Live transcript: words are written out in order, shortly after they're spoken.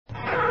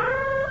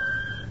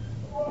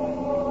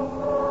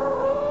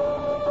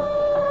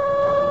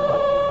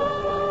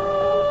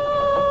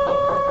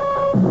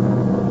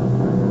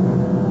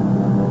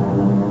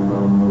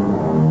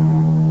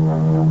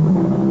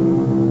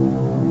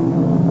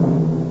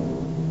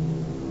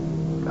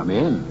Come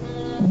in.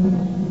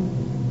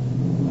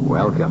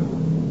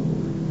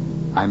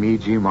 Welcome. I'm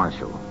E.G.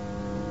 Marshall.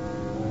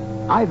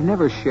 I've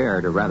never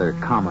shared a rather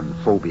common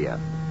phobia,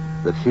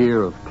 the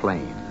fear of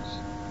planes.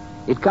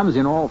 It comes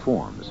in all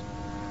forms.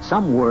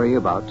 Some worry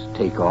about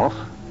takeoff,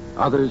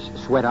 others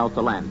sweat out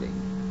the landing.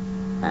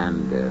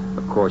 And,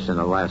 of course, in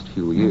the last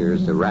few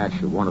years, the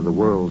rash of one of the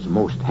world's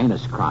most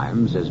heinous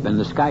crimes has been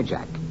the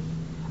skyjack.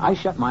 I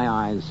shut my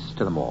eyes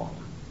to them all.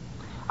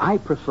 I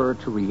prefer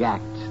to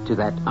react to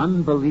that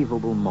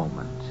unbelievable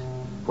moment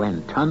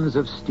when tons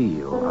of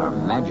steel are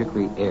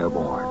magically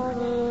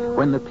airborne,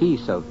 when the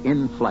peace of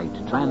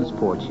in-flight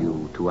transports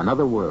you to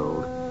another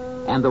world,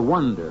 and the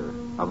wonder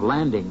of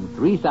landing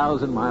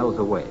 3,000 miles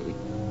away,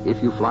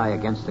 if you fly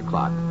against the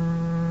clock,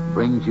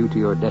 brings you to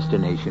your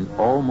destination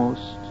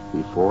almost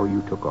before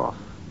you took off.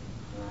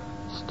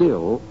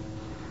 Still,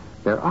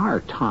 there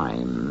are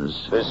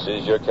times... This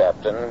is your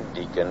captain,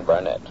 Deacon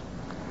Barnett.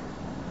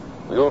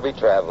 We will be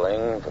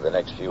traveling for the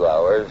next few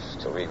hours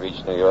till we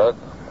reach New York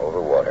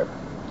over water.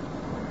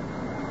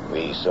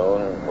 We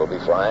soon will be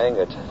flying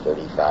at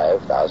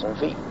 35,000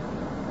 feet.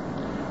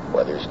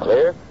 Weather's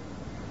clear.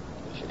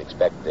 We should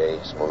expect a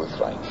smooth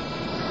flight.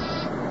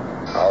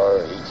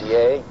 Our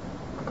ETA,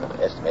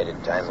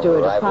 estimated time of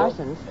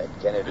arrival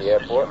at Kennedy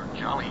Airport,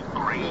 Jolly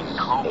green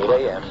 8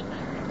 a.m.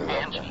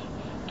 Angie,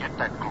 get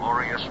that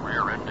glorious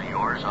rear end of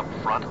yours up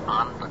front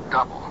on the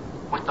double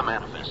with the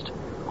manifest.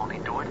 Only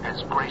do it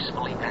as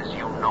gracefully as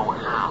you know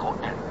how,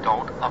 and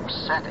don't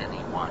upset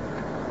anyone.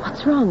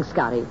 What's wrong,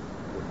 Scotty?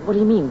 What do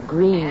you mean,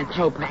 green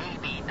Angie,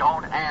 baby,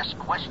 don't ask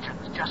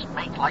questions. Just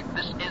make like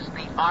this is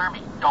the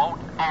Army. Don't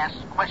ask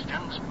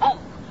questions. Move.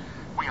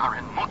 We are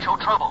in mucho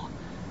trouble.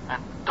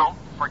 And don't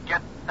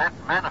forget that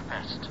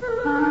manifest.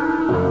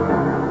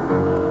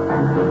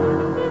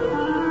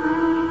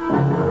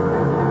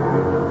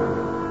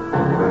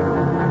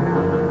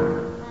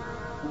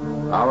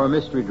 Our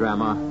mystery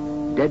drama,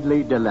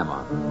 Deadly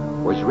Dilemma,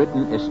 was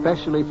written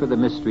especially for the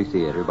Mystery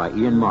Theater by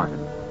Ian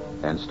Martin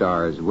and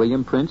stars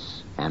William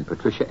Prince and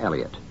Patricia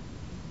Elliott.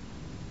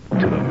 To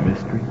the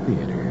Mystery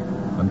Theater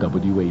on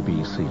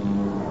WABC.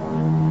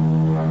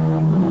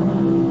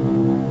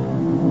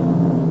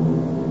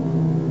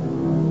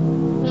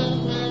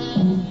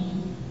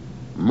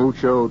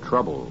 Mucho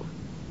trouble.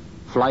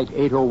 Flight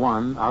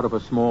 801 out of a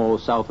small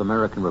South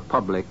American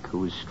republic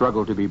whose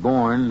struggle to be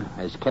born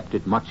has kept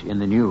it much in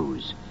the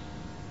news.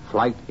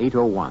 Flight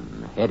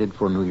 801 headed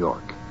for New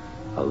York.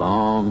 A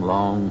long,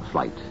 long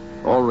flight.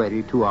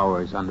 Already 2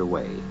 hours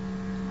underway.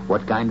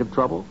 What kind of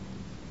trouble?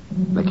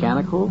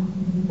 Mechanical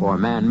or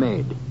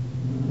man-made?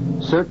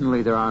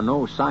 Certainly there are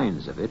no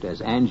signs of it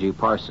as Angie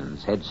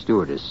Parsons, head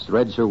stewardess,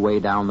 threads her way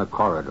down the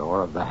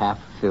corridor of the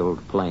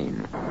half-filled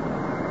plane.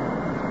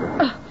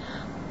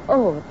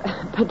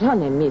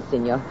 Perdone,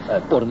 senor.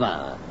 Por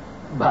nada.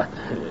 But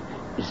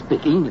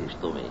speak English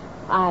to me.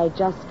 I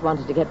just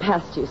wanted to get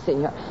past you,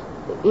 senor.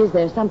 Is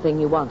there something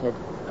you wanted?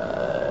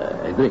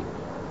 A drink.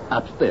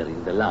 Upstairs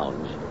in the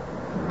lounge.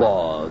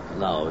 But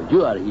now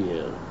you are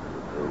here.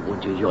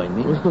 Won't you join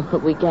me?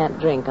 We can't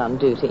drink on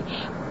duty.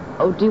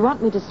 Oh, do you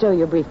want me to stow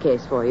your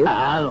briefcase for you?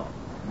 No.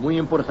 Muy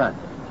importante.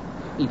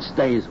 It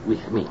stays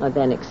with me.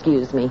 Then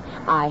excuse me.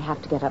 I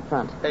have to get up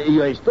front.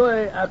 Yo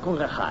estoy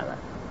acongojada.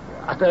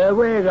 Hasta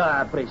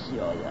luego,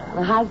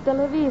 preciosa. Hasta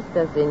la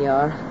vista,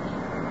 senor.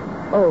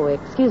 Oh,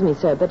 excuse me,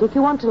 sir, but if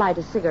you want to light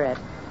a cigarette...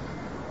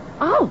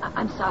 Oh,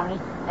 I'm sorry.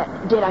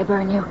 Did I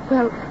burn you?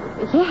 Well,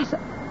 yes.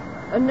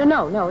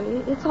 No,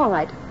 it's all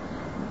right.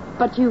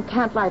 But you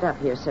can't light up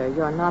here, sir.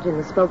 You're not in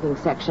the smoking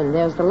section.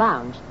 There's the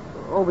lounge.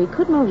 Or we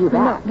could move you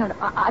back. No,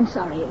 I'm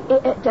sorry.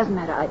 It doesn't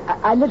matter.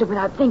 I lit it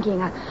without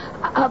thinking.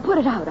 I'll put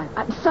it out.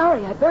 I'm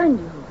sorry I burned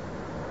you.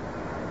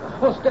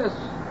 Hostess.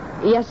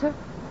 Yes, sir?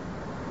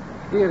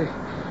 Here,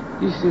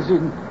 this is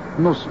in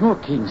no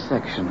smoking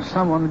section.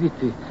 Someone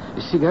lit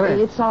a cigarette.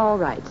 It's all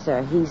right,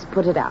 sir. He's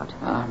put it out.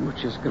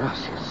 Muchas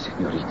gracias,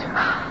 señorita.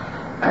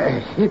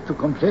 I hate to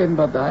complain,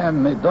 but I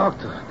am a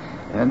doctor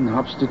and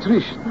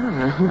obstetrician.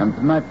 And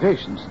my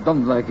patients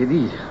don't like it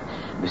either.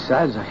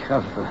 Besides, I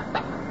have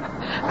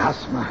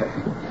asthma.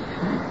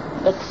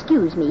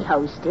 Excuse me,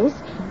 hostess,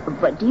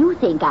 but do you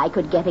think I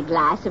could get a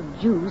glass of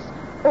juice?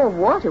 Or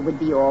water would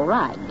be all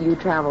right. You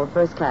travel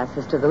first class,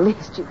 sister. The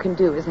least you can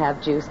do is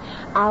have juice.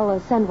 I'll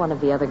send one of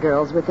the other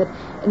girls with it.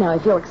 Now,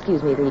 if you'll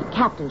excuse me, the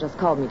captain just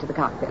called me to the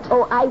cockpit.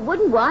 Oh, I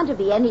wouldn't want to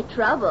be any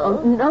trouble.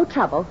 Oh, no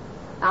trouble.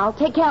 I'll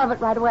take care of it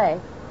right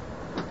away.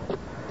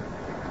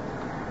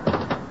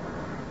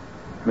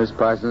 Miss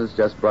Parsons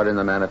just brought in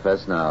the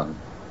manifest now.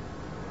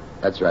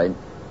 That's right.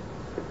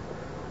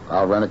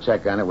 I'll run a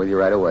check on it with you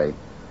right away.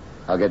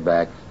 I'll get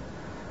back.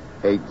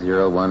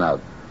 801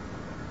 out.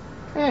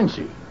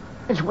 Angie,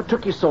 what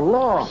took you so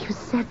long? You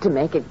said to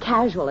make it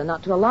casual and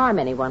not to alarm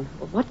anyone.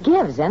 What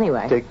gives,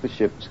 anyway? Take the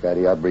ship,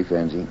 Scotty. I'll brief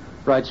Angie.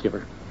 Right,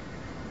 Skipper.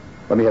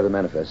 Let me have the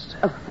manifest.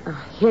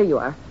 Here you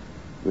are.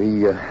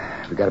 We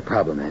got a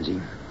problem,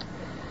 Angie.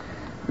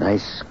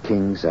 Nice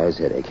king-size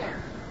headache.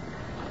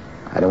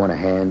 I don't want to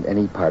hand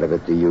any part of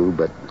it to you,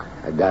 but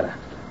I gotta.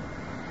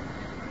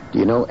 Do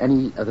you know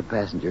any other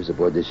passengers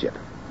aboard this ship?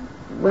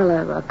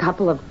 Well, a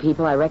couple of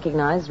people I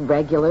recognize,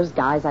 regulars,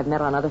 guys I've met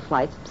on other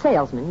flights,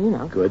 salesmen, you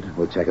know. Good.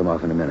 We'll check them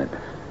off in a minute.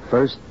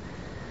 First,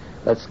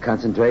 let's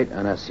concentrate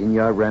on a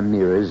Senor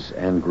Ramirez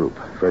and group.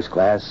 First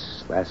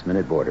class,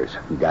 last-minute boarders.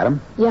 You got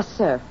them? Yes,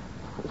 sir.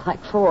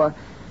 Like 4.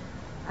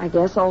 I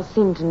guess all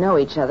seem to know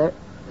each other.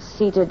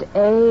 Seated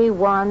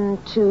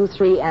A1, 2,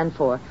 3, and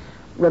 4.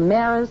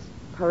 Ramirez,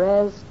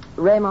 Perez,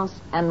 Ramos,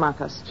 and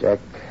Marcos. Check.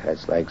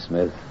 That's like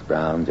Smith,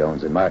 Brown,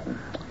 Jones, and Martin.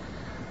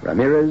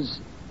 Ramirez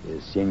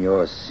is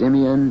Senor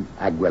Simeon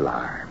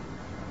Aguilar,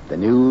 the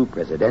new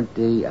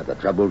presidente of the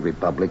troubled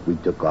republic we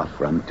took off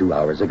from 2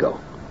 hours ago.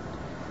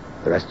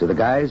 The rest of the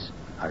guys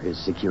are his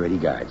security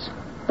guards.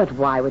 But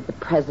why would the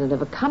president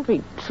of a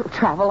country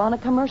travel on a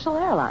commercial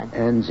airline?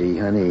 Angie,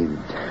 honey,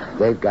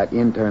 they've got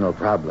internal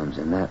problems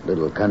in that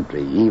little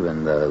country.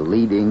 Even the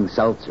leading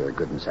seltzer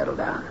couldn't settle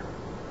down.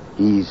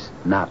 He's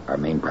not our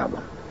main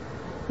problem.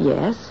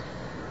 Yes?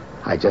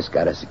 I just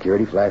got a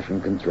security flash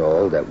from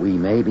control that we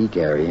may be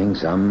carrying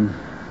some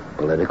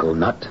political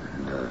nut,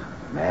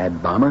 a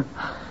mad bomber,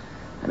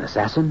 an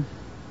assassin,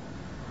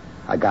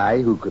 a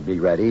guy who could be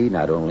ready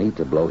not only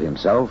to blow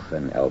himself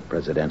and El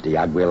Presidente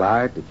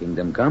Aguilar to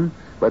kingdom come,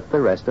 but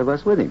the rest of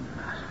us with him.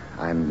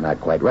 I'm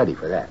not quite ready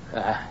for that.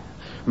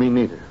 Me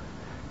neither.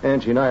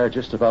 Angie and I are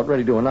just about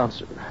ready to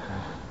announce it.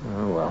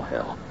 Oh, well,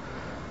 hell.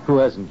 Who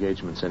has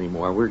engagements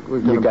anymore? We're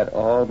gonna... You got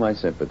all my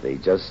sympathy.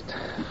 Just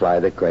fly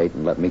the crate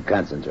and let me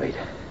concentrate.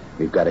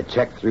 We've got to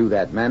check through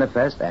that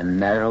manifest and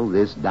narrow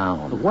this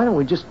down. Why don't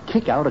we just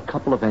kick out a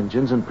couple of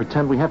engines and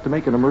pretend we have to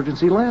make an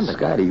emergency landing?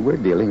 Scotty, we're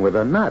dealing with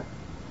a nut.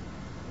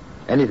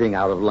 Anything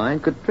out of line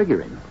could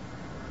trigger him.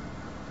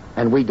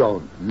 And we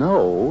don't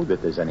know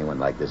that there's anyone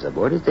like this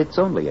aboard. It's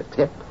only a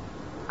tip.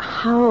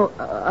 How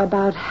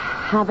about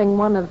having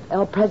one of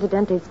El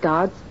Presidente's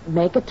guards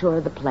make a tour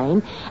of the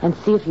plane and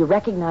see if he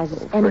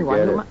recognizes anyone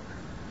Forget who it.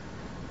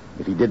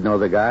 If he did know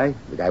the guy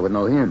would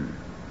know him.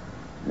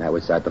 And that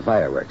would start the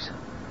fireworks.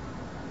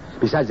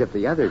 Besides, if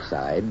the other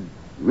side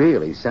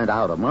really sent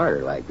out a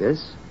martyr like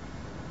this,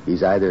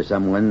 he's either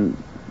someone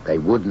they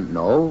wouldn't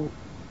know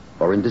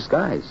or in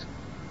disguise.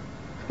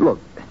 Look,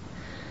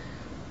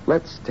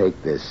 let's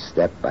take this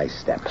step by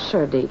step.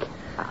 Sure, Deke.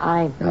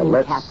 Now,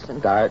 let's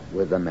start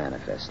with the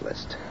manifest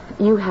list.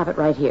 You have it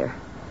right here.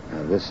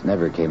 Now, this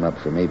never came up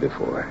for me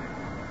before.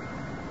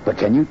 But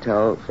can you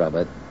tell from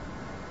it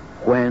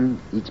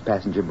when each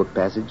passenger booked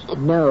passage?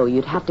 No,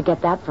 you'd have to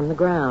get that from the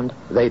ground.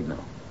 They'd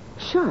know.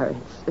 Sure,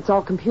 it's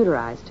all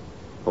computerized.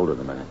 Hold it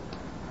a minute.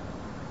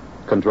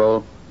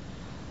 Control,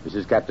 this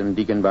is Captain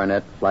Deacon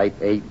Barnett, Flight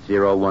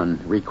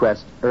 801.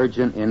 Request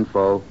urgent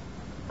info,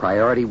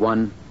 priority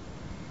 1.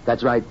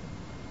 That's right,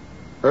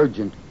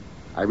 urgent.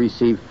 I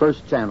received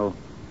first channel,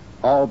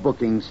 all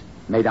bookings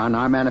made on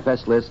our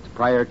manifest list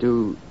prior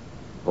to...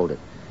 Hold it.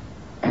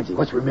 Angie,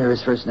 what's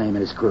Ramirez's first name and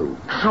his crew?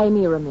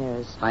 Jaime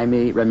Ramirez.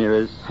 Jaime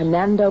Ramirez.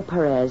 Hernando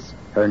Perez.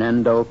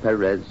 Hernando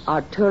Perez.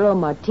 Arturo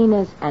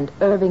Martinez and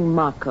Irving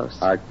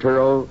Marcos.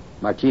 Arturo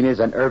Martinez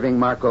and Irving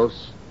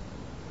Marcos.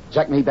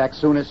 Check me back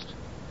soonest.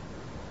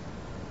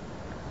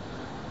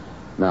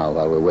 Now,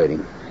 while we're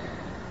waiting,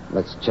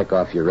 let's check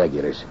off your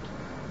regulars.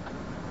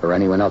 Or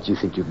anyone else you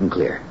think you can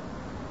clear.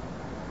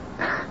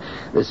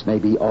 This may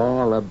be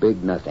all a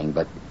big nothing,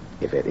 but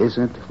if it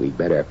isn't, we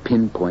better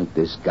pinpoint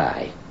this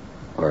guy.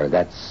 Or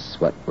that's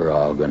what we're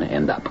all going to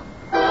end up.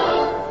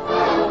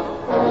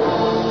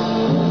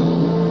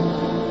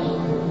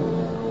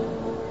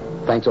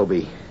 Thanks,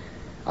 O.B.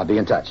 I'll be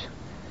in touch.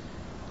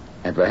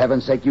 And for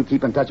heaven's sake, you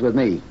keep in touch with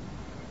me.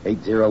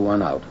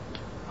 801 out.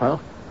 Well,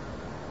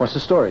 what's the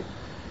story?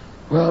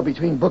 Well,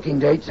 between booking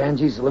dates,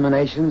 Angie's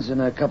eliminations,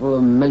 and a couple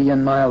of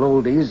million-mile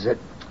oldies, it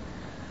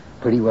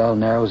pretty well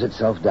narrows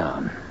itself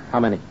down. How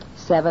many?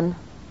 7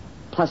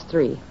 plus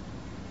 3.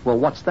 Well,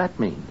 what's that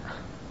mean?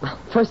 Well,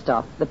 first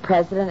off, the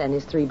president and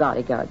his 3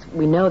 bodyguards.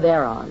 We know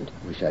they're armed.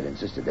 Wish I'd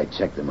insisted they'd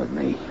check them with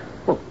me.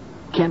 Well,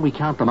 can't we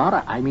count them out?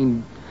 I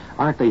mean,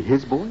 aren't they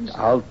his boys?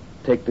 I'll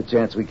take the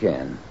chance we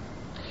can.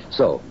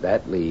 So,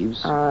 that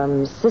leaves...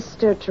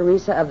 Sister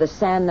Teresa of the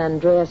San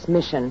Andreas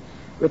Mission,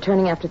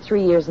 returning after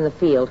 3 years in the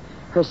field.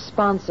 Her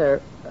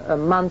sponsor,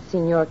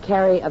 Monsignor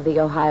Carey of the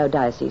Ohio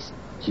Diocese.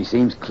 She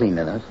seems clean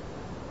enough.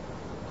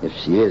 If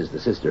she is the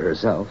sister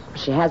herself.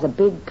 She has a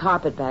big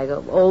carpet bag,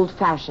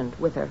 old-fashioned,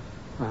 with her.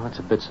 Well, that's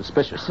a bit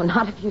suspicious. So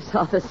not if you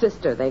saw the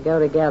sister. They go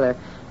together.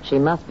 She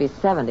must be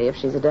 70 if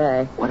she's a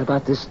day. What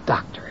about this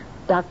doctor?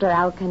 Dr.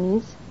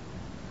 Alcaniz?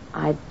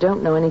 I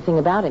don't know anything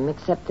about him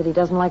except that he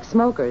doesn't like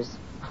smokers.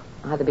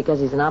 Either because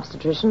he's an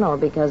obstetrician or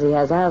because he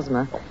has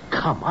asthma. Oh,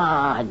 come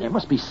on. There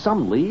must be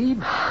some lead.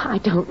 I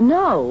don't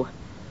know.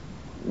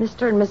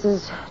 Mr. and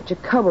Mrs.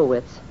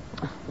 Jacobowitz.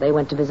 They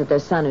went to visit their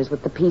son who's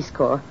with the Peace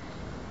Corps.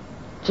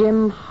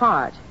 Jim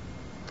Hart.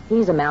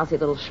 He's a mousy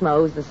little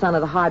schmo who's the son of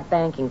the Hart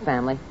banking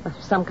family.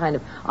 Some kind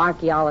of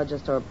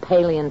archaeologist or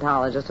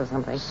paleontologist or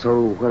something.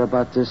 So what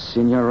about this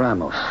Senor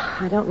Ramos?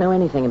 I don't know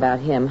anything about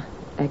him,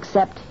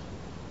 except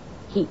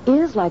he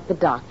is like the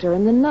doctor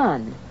and the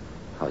nun.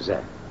 How's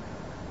that?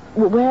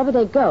 Wherever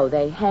they go,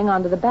 they hang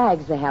on to the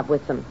bags they have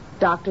with them.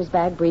 Doctor's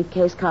bag,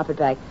 briefcase, carpet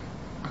bag.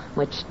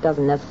 which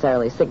doesn't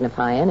necessarily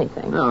signify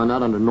anything. No,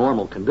 not under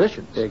normal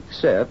conditions.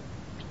 Except,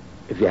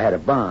 if you had a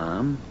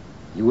bomb,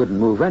 you wouldn't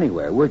move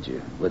anywhere, would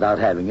you? Without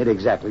having it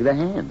exactly to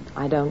hand.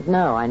 I don't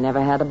know. I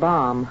never had a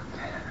bomb.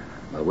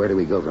 Well, where do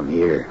we go from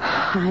here?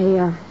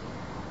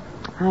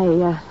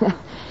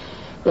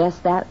 Yes,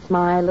 that's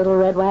my little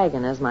red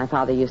wagon, as my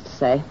father used to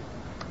say.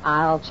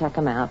 I'll check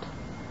 'em out.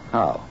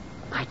 How?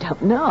 I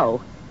don't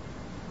know.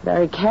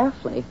 Very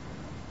carefully.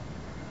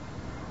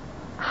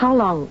 How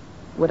long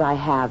would I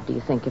have, do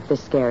you think, if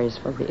this scare is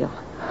for real?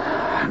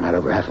 Not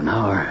over half an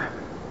hour.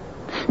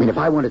 I mean, if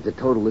I wanted to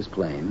total this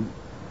plane,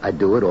 I'd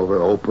do it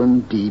over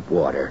open, deep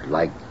water,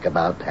 like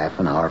about half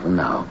an hour from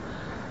now.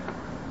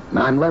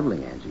 Now, I'm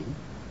leveling, Angie,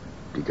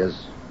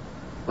 because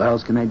what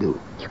else can I do?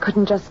 You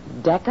couldn't just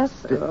deck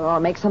us or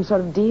make some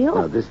sort of deal?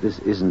 No, this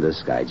isn't a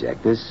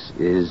skyjack. This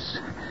is,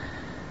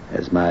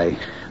 as my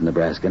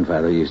Nebraskan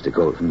father used to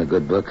quote from the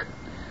good book,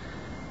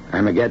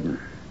 Armageddon.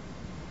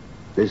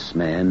 This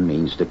man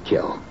means to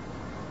kill.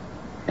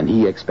 And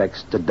he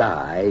expects to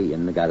die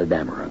in the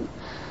Gotterdammerung.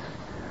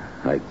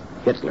 Like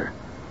Hitler.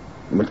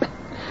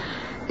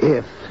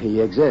 If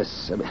he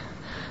exists.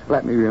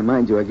 Let me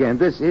remind you again,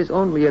 this is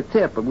only a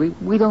tip, but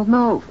we don't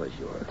know for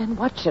sure. Then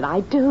what should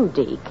I do,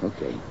 Deke?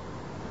 Okay.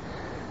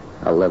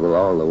 I'll level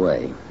all the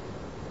way.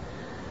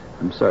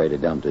 I'm sorry to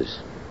dump this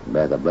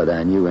bath of blood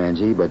on you,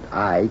 Angie, but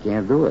I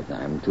can't do it.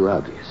 I'm too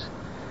obvious.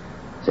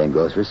 Same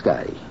goes for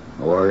Scotty,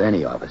 or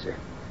any officer.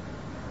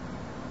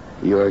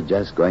 You're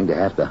just going to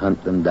have to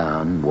hunt them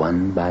down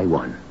one by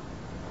one.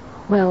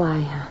 Well,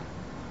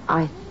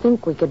 I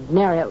think we could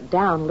narrow it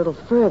down a little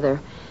further.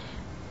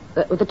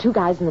 With the two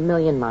guys in the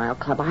Million Mile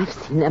Club, I've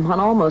seen them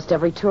on almost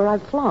every tour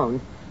I've flown.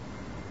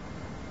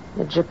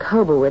 The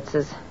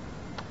Jacobowitzes,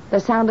 they're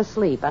sound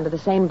asleep under the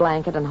same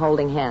blanket and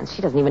holding hands.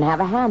 She doesn't even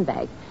have a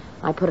handbag.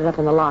 I put it up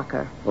in the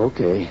locker.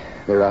 Okay,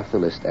 they're off the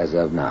list as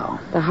of now.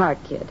 The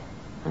Hart kid.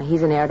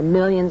 He's an heir to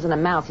millions and a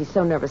mouse. He's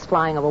so nervous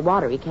flying over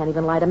water he can't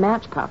even light a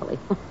match properly.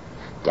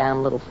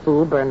 Damn little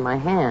fool burned my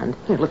hand.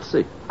 Hey, let's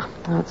see.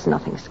 Oh, it's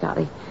nothing,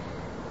 Scotty.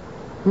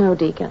 No,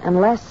 Deacon,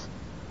 unless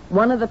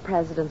one of the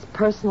president's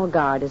personal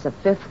guard is a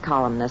fifth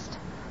columnist,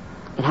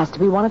 it has to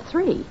be one of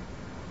three.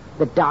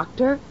 The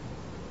doctor,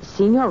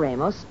 Senor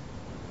Ramos,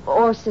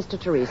 or Sister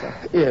Teresa.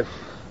 If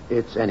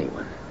it's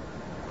anyone.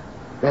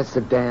 That's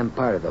the damn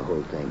part of the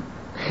whole thing.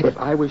 If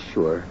I was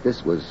sure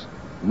this was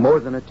more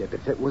than a tip,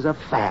 if it was a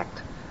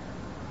fact,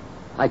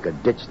 I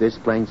could ditch this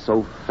plane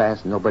so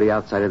fast nobody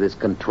outside of this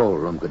control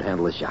room could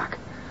handle the shock.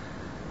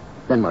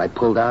 Then when I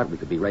pulled out, we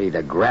could be ready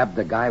to grab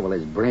the guy while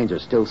his brains are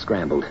still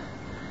scrambled.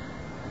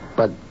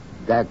 But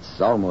that's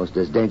almost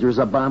as dangerous as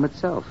a bomb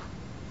itself.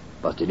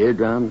 Busted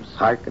eardrums,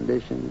 heart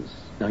conditions.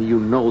 Now, you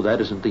know that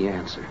isn't the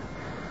answer.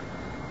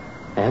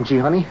 Angie,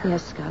 honey?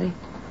 Yes, Scotty?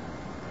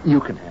 You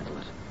can handle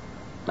it.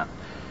 Now,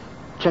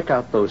 check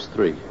out those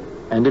three.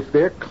 And if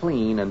they're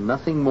clean and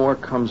nothing more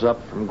comes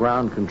up from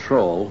ground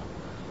control,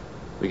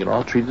 we can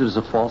all treat it as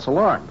a false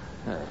alarm.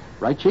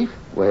 Right, Chief?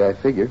 Way I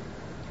figure.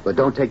 But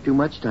don't take too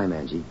much time,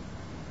 Angie.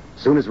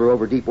 As soon as we're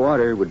over deep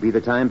water would be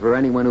the time for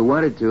anyone who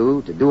wanted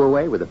to do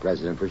away with the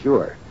president for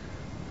sure.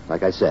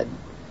 Like I said,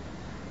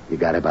 you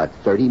got about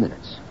 30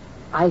 minutes.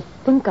 I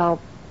think I'll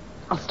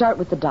start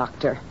with the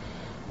doctor.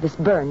 This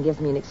burn gives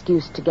me an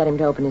excuse to get him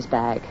to open his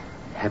bag.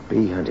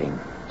 Happy hunting.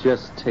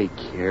 Just take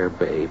care,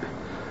 babe.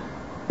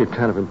 You're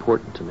kind of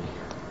important to me.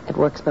 It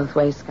works both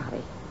ways,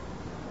 Scotty.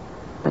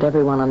 But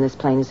everyone on this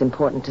plane is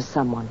important to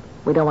someone.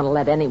 We don't want to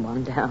let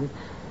anyone down.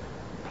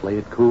 Play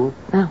it cool?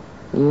 Well,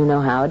 you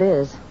know how it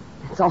is.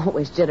 It's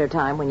always jitter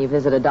time when you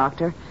visit a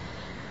doctor.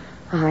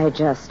 I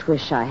just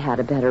wish I had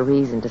a better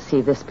reason to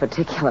see this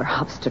particular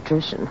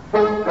obstetrician.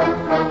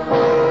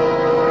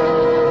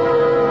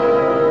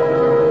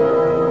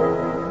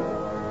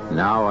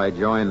 Now I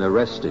join the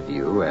rest of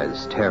you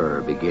as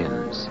terror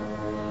begins.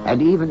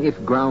 And even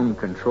if ground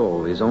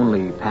control is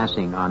only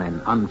passing on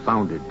an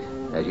unfounded,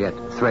 as yet,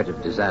 threat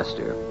of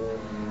disaster,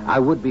 I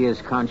would be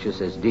as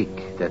conscious as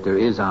Deke that there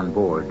is on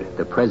board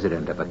the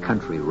president of a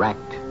country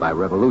racked by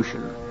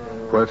revolution,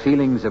 where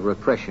feelings of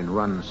repression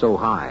run so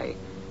high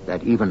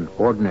that even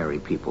ordinary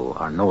people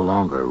are no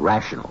longer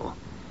rational.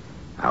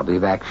 I'll be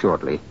back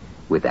shortly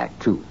with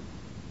Act 2.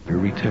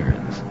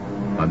 Returns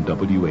on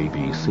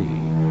WABC.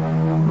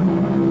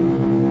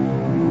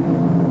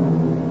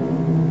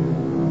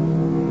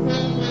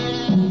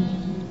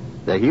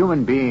 The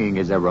human being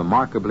is a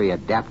remarkably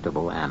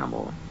adaptable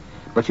animal,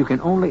 but you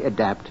can only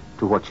adapt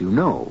to what you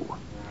know.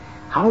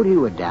 How do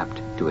you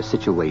adapt to a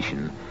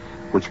situation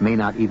which may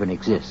not even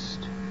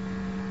exist?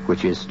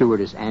 Which is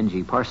stewardess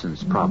Angie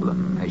Parsons'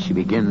 problem as she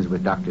begins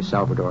with Dr.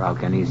 Salvador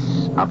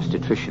Alcanis,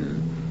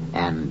 obstetrician,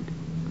 and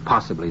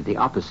possibly the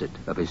opposite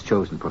of his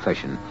chosen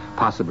profession,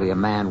 possibly a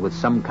man with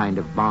some kind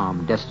of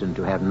bomb destined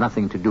to have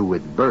nothing to do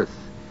with birth,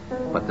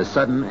 but the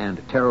sudden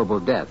and terrible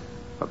death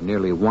of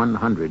nearly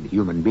 100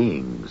 human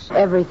beings.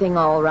 Everything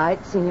all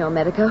right, Senor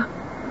Medico?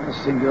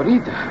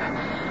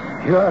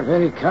 Senorita, you are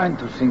very kind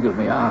to single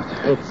me out.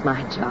 It's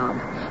my job.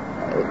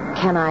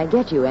 Can I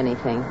get you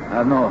anything?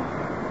 No.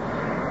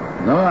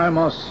 No, I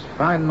must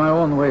find my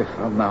own way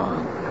from now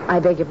on.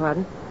 I beg your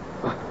pardon?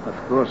 Of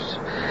course,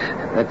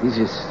 that is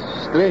a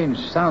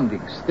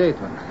strange-sounding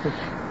statement.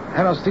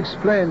 I must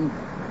explain,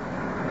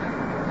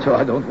 so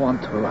I don't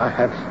want to. I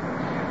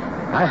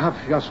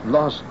have just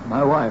lost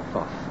my wife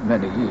of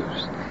many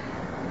years.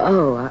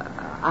 Oh,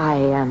 I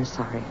am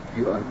sorry.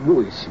 You are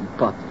muy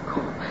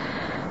simpatico.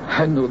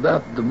 I knew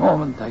that the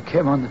moment I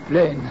came on the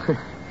plane.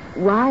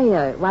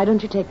 Why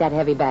don't you take that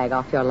heavy bag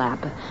off your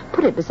lap?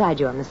 Put it beside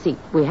you on the seat.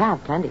 We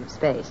have plenty of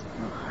space.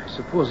 I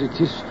suppose it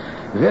is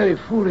very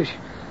foolish.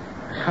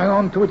 Hang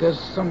on to it as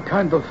some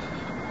kind of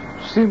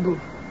symbol.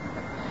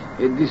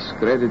 A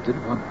discredited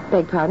one.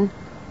 Beg pardon?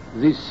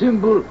 The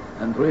symbol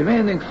and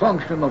remaining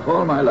function of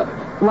all my life.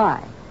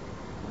 Why?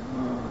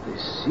 The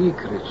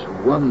secrets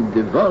one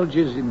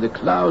divulges in the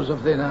clouds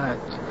of the night.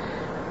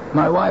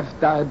 My wife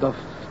died of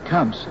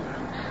cancer,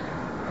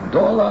 and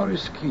all our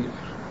skill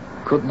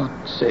could not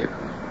save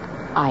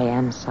her. I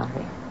am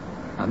sorry.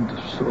 And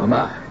so am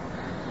I.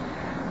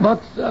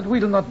 But that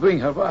will not bring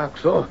her back,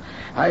 so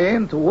I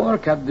aim to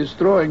work at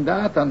destroying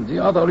that and the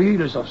other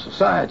ills of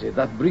society.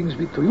 That brings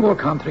me to your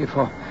country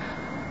for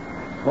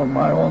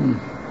my own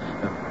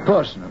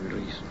personal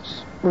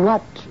reasons.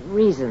 What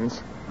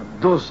reasons?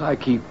 Those I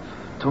keep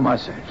to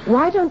myself.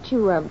 Why don't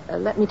you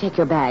let me take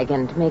your bag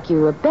and make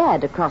you a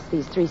bed across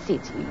these 3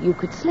 seats? You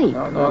could sleep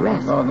or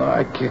rest. No,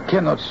 I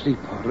cannot sleep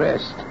or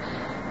rest.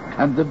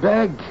 And the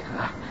bag,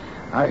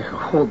 I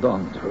hold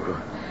on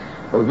to.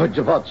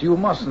 But you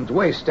mustn't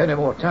waste any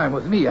more time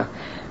with me.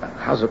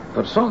 As a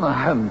persona,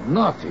 I am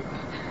nothing.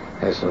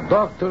 As a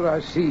doctor, I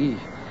see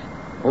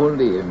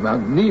only a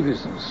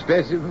magnificent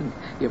specimen,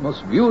 a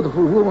most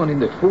beautiful woman in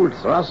the full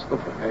thrust of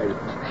her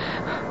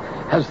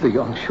health, as the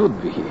young should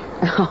be.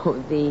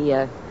 Oh,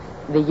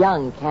 the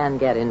young can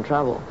get in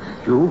trouble.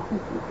 You?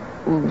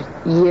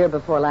 Year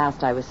before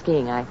last, I was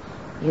skiing. I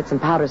hit some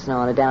powder snow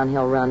on a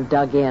downhill run,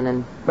 dug in,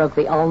 and broke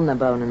the ulna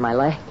bone in my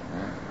leg.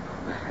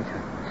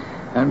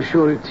 I'm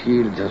sure it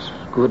healed as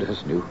good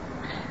as new.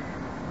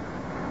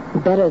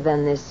 Better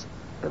than this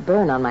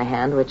burn on my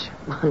hand, which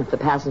one of the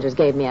passengers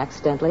gave me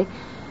accidentally.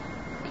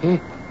 Okay.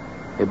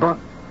 A burn.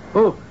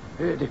 Oh,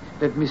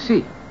 let me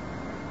see.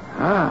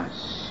 Ah,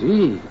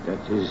 see.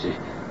 That is a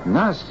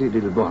nasty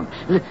little burn.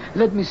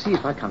 Let me see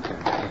if I can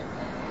help.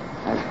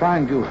 I'll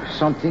find you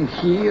something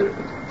here.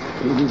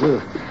 A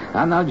little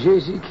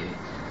analgesic,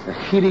 a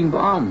healing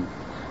balm.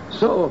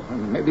 So,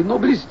 maybe no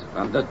blister,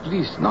 and at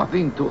least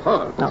nothing to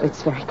hurt. Oh,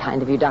 it's very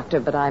kind of you, Doctor,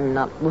 but I'm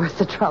not worth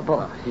the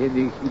trouble. Here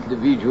the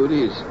individual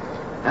is.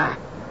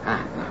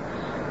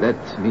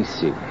 Let me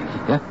see.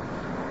 Yeah?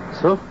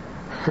 So,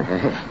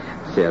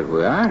 there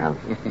we are. Oh,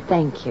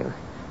 thank you.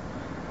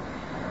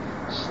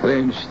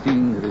 Strange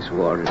thing, this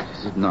world,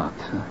 is it not?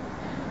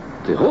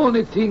 The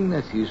only thing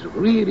that is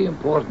really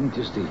important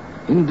is the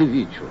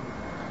individual.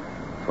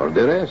 For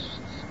the rest,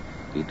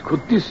 it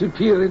could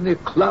disappear in a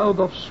cloud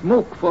of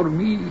smoke for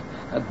me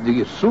at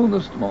the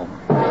soonest moment.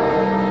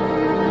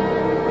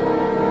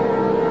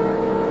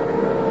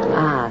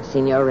 Ah,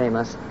 Senor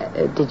Ramos,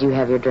 did you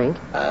have your drink?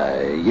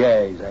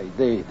 Yes, I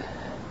did.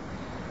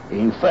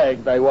 In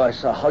fact, I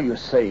was, how you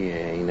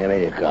say in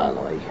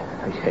Americano,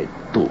 I had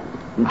dos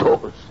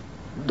doubles.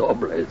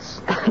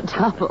 Doubles?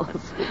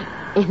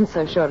 In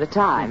so short a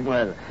time?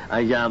 Well, I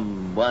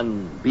am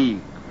one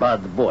big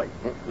bad boy,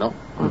 no?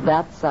 Well,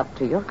 that's up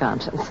to your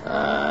conscience.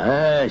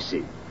 I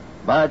see.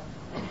 But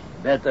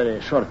better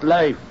a short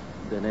life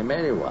than a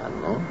merry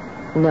one, no?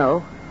 No.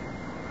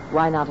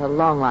 Why not a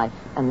long life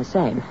and the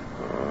same?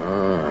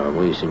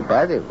 Muy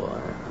simpático.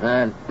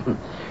 And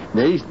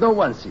there is no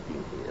one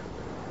sitting here.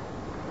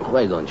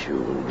 Why don't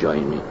you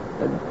join me?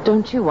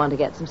 Don't you want to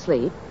get some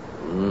sleep?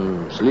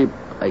 Sleep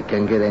I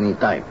can get any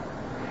time.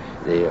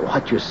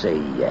 What you say,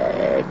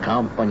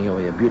 company of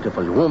a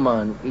beautiful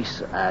woman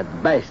is at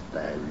best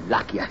a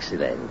lucky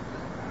accident.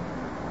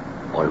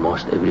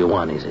 Almost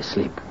everyone is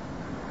asleep.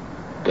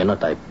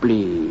 Cannot I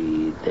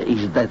plead?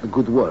 Is that a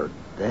good word?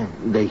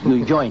 That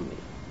you join me.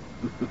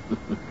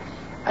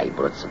 I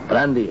brought some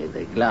brandy and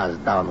a glass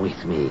down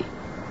with me.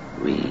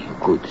 We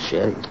could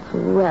share it.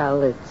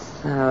 Well,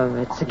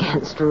 it's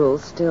against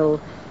rules still.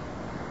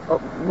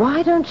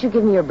 Why don't you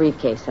give me your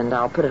briefcase and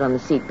I'll put it on the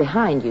seat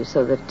behind you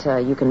so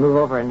that you can move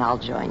over and I'll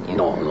join you.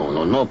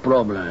 No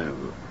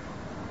problem.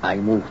 I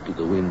move to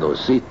the window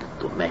seat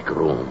to make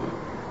room.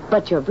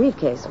 But your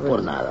briefcase was...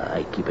 For nada,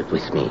 I keep it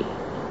with me.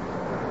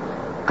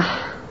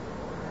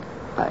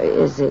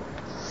 Is it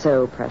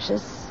so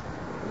precious?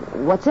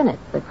 What's in it?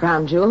 The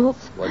crown jewels?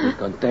 What it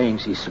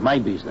contains is my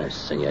business,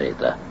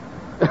 senorita.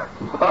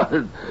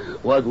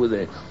 What would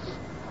a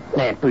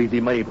pretty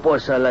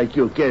mariposa like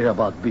you care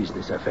about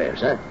business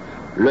affairs, eh?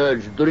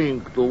 Let's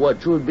drink to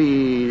what should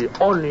be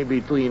only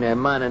between a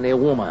man and a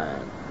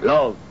woman.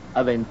 Love,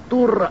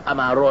 aventura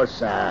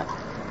amorosa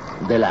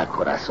de la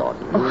corazón.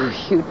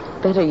 Oh,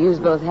 you'd better use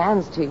both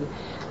hands to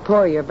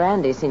pour your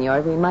brandy,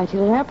 senor. We might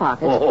hit an air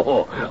pocket.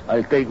 Oh,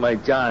 I'll take my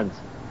chance.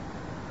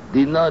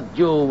 Did not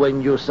you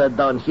when you sat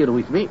down here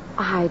with me?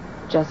 I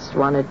just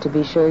wanted to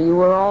be sure you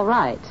were all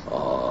right.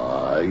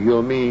 Oh,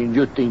 You mean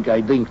you think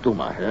I drink too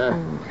much, huh?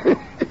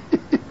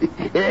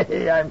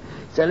 Hey, I'm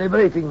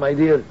celebrating, my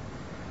dear.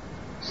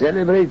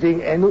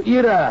 Celebrating a new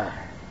era.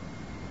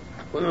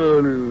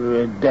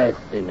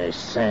 Death, in a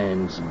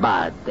sense,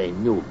 but a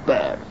new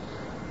birth.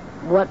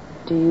 What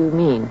do you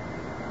mean?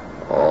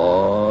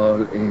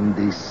 All in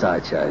this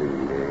such a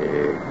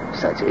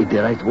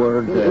the right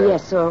word?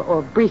 Yes,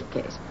 or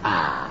briefcase.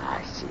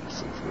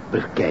 See,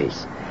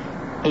 briefcase.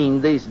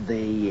 In this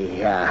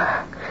day,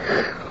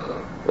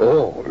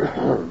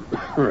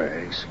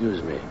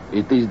 excuse me.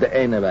 It is the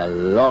end of a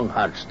long,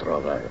 hard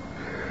struggle.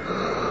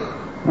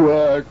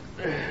 But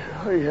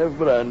I have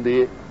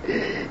brandy.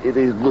 It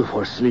is good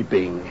for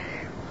sleeping,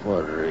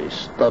 for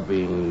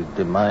stopping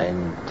the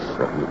mind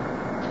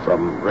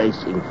from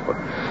racing,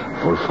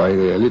 for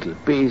finding a little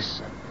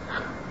peace.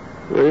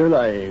 Well,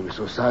 I am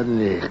so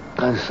sadly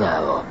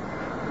cansado.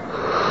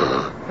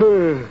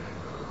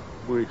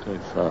 Muy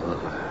cansado.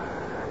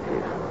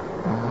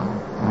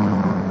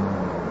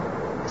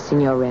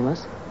 Senor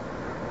Ramos?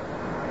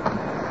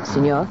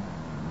 Senor?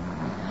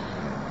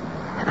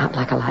 Out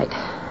like a light.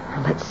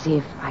 Now, let's see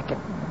if I can...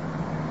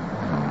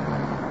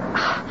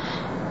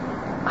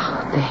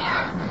 Oh,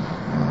 there.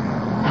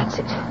 That's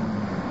it.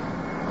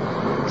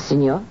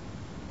 Senor?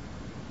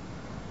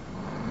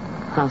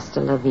 Hasta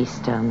la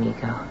vista,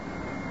 amigo.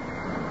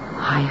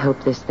 I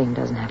hope this thing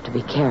doesn't have to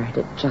be carried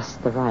at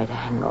just the right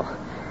angle.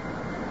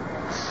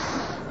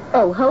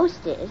 Oh,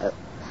 hostess.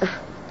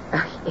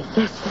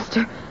 Yes,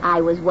 sister?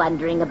 I was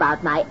wondering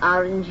about my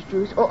orange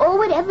juice or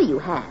whatever you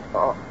have.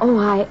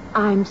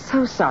 I'm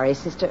so sorry,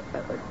 Sister.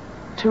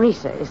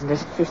 Teresa, isn't it?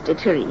 Sister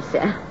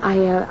Teresa.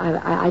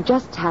 I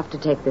just have to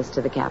take this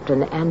to the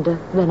captain, and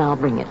then I'll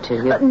bring it to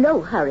you.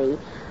 No hurry.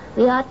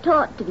 We are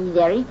taught to be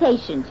very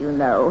patient, you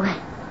know.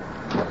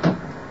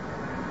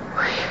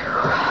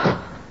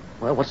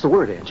 Well, what's the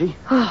word, Angie?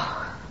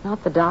 Oh,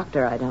 not the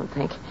doctor, I don't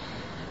think.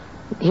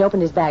 He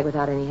opened his bag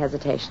without any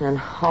hesitation,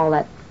 and all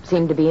that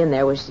seemed to be in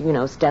there was,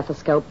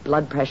 stethoscope,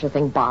 blood pressure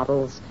thing,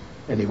 bottles.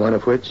 Any one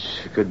of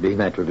which could be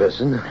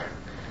nitroglycerin.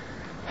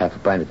 Half a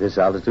pint at this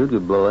altitude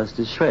would blow us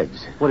to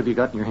shreds. What have you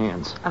got in your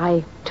hands?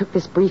 I took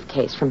this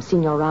briefcase from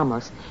Senor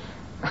Ramos.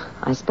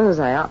 I suppose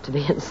I ought to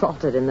be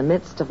insulted. In the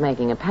midst of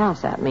making a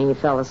pass at me, he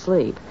fell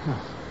asleep.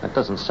 That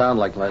doesn't sound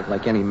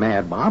like any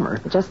mad bomber.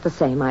 Just the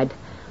same, I'd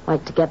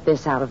like to get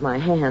this out of my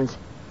hands.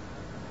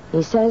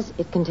 He says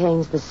it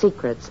contains the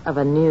secrets of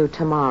a new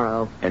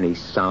tomorrow. Any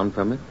sound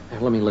from it? Hey,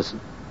 let me listen.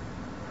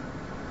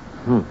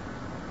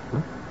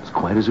 It's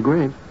quiet as a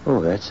grave. Oh,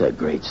 that's a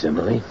great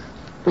simile.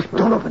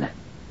 Don't open it.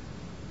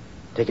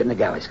 Take it in the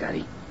galley,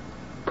 Scotty.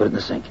 Put it in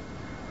the sink.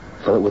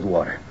 Fill it with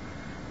water.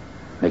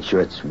 Make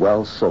sure it's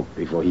well soaked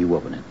before you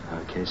open it.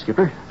 Okay,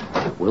 Skipper.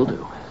 Will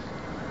do.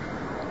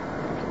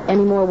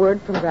 Any more word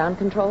from ground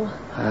control?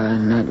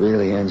 Not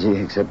really, Angie,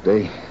 except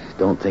they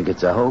don't think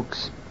it's a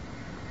hoax.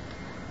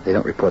 They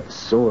don't report the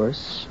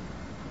source.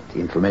 The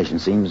information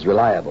seems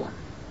reliable.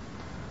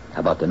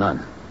 How about the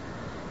nun?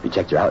 You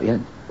checked her out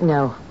yet?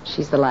 No,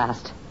 she's the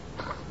last.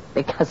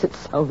 Because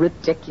it's so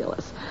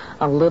ridiculous.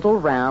 A little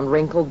round,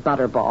 wrinkled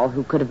butterball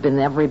who could have been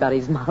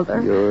everybody's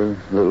mother. Your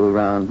little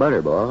round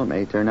butterball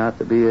may turn out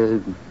to be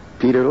a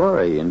Peter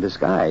Lorre in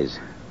disguise.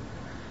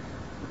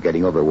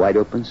 Getting over a wide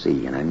open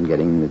sea, and I'm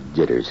getting the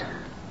jitters.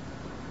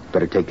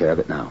 Better take care of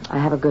it now. I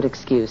have a good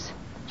excuse.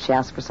 She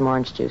asked for some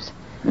orange juice.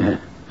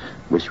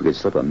 Wish we could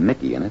slip a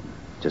Mickey in it,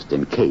 just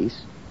in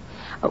case.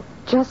 Oh,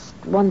 just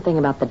one thing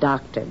about the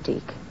doctor,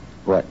 Deke.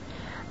 What?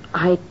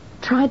 I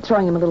tried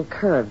throwing him a little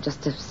curve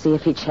just to see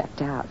if he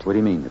checked out. What do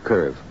you mean, the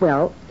curve?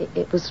 Well,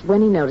 it was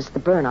when he noticed the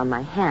burn on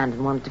my hand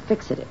and wanted to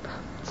fix it.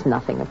 It's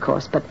nothing, of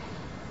course, but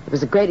it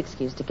was a great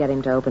excuse to get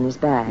him to open his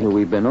bag. Well,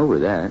 we've been over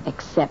that.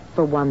 Except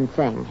for one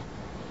thing.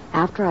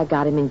 After I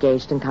got him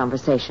engaged in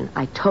conversation,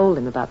 I told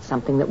him about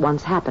something that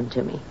once happened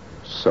to me.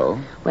 So?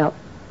 Well,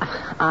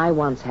 I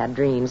once had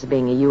dreams of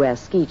being a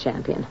U.S. ski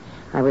champion.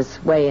 I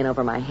was way in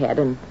over my head,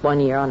 and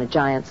one year on a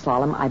giant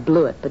slalom, I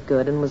blew it but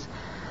good and was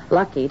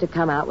lucky to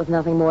come out with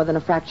nothing more than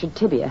a fractured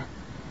tibia.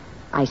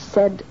 I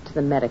said to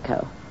the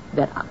medico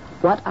that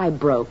what I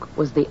broke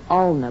was the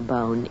ulna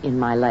bone in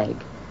my leg.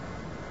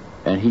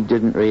 And he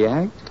didn't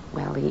react?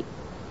 Well, he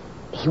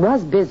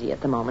was busy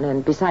at the moment,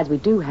 and besides, we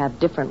do have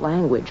different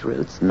language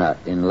roots. Not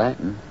in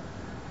Latin.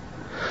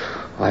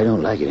 I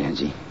don't like it,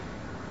 Angie.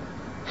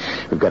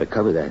 We've got to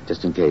cover that,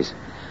 just in case.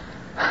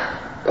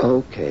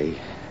 Okay,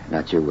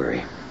 not your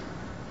worry.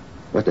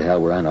 What the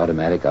hell, we're on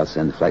automatic. I'll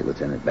send the flight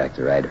lieutenant back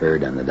to ride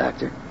herd on the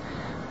doctor.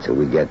 Till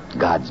we get,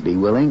 God's be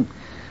willing,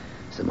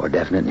 some more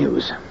definite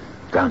news.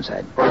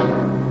 Groundside.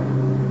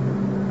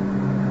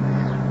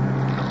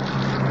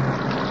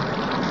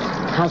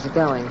 How's it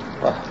going?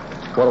 Well,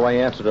 what do I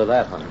answer to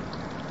that, honey?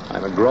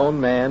 I'm a grown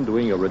man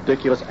doing a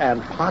ridiculous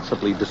and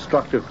possibly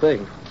destructive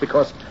thing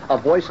because a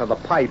voice on the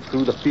pipe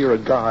threw the fear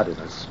of God in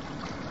us.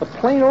 A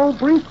plain old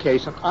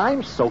briefcase, and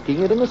I'm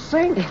soaking it in the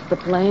sink. If the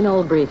plain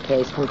old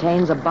briefcase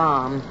contains a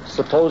bomb...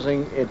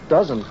 Supposing it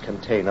doesn't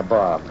contain a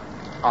bomb,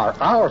 are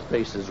our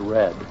faces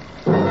red?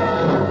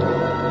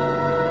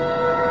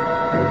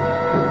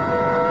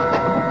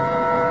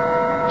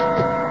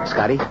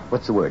 Scotty,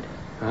 what's the word?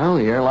 Well,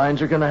 the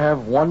airlines are going to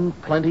have one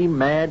plenty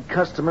mad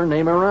customer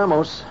named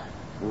Ramos.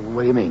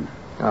 What do you mean?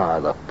 Ah,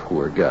 the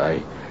poor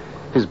guy.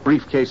 His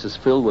briefcase is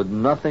filled with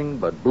nothing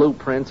but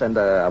blueprints and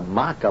a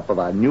mock-up of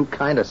a new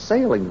kind of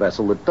sailing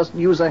vessel that doesn't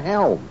use a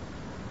helm.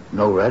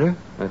 No rudder?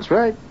 That's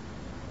right.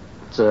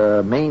 It's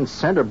a main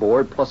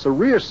centerboard plus a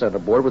rear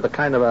centerboard with a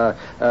kind of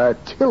a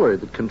tiller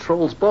that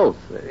controls both.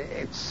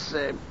 It's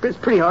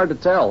pretty hard to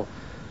tell.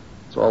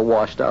 It's all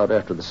washed out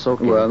after the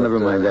soaking. Well, never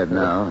mind that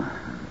now.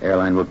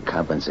 Airline will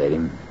compensate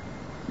him.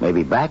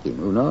 Maybe back him.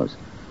 Who knows?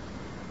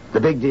 The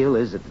big deal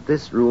is that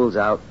this rules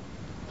out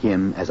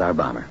him as our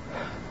bomber.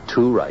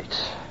 Too right.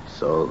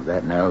 So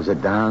that narrows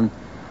it down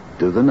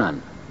to the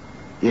nun.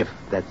 If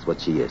that's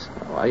what she is.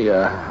 Well,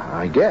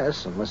 I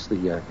guess, unless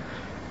the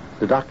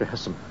doctor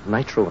has some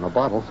nitro in a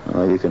bottle.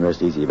 Oh, you can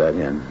rest easy about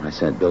him. I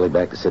sent Billy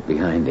back to sit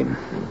behind him.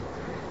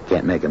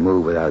 Can't make a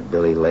move without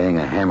Billy laying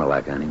a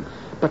hammerlock on him.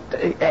 But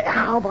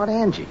how about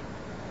Angie?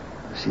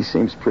 She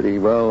seems pretty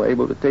well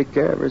able to take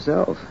care of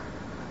herself.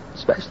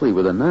 Especially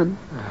with a nun.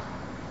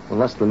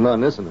 Unless the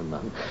nun isn't a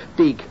nun.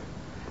 Deke,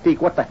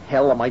 what the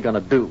hell am I going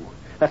to do?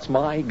 That's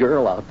my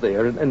girl out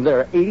there, and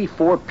there are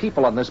 84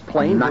 people on this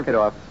plane. Knock it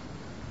off.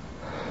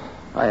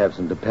 I have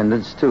some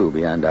dependents, too,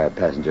 beyond our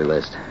passenger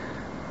list.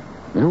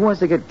 And who wants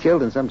to get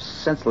killed in some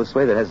senseless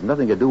way that has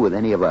nothing to do with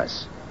any of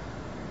us?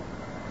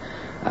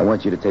 I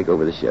want you to take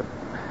over the ship.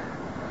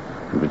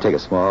 We're going to take a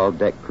small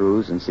deck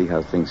cruise and see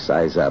how things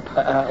size up.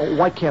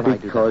 Why can't I do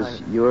that?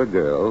 Because your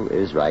girl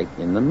is right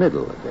in the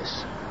middle of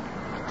this.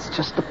 It's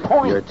just the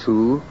point. You're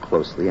too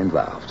closely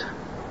involved.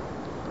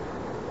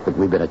 But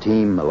we've been a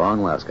team a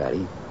long while,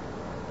 Scotty.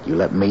 You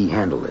let me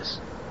handle this.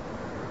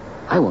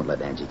 I won't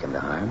let Angie come to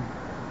harm.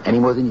 Any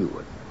more than you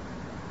would.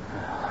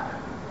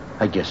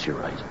 I guess you're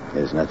right.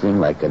 There's nothing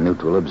like a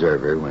neutral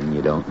observer when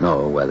you don't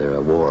know whether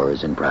a war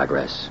is in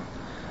progress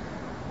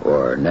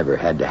or never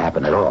had to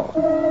happen at all.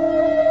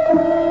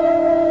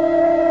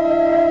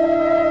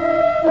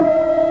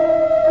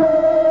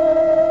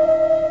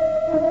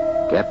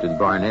 Captain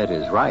Barnett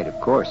is right, of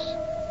course.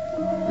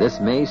 This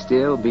may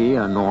still be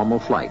a normal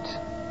flight.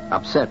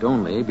 Upset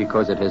only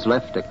because it has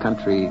left a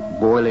country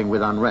boiling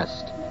with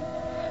unrest.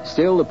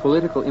 Still, the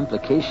political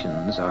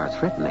implications are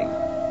threatening.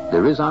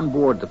 There is on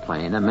board the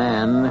plane a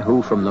man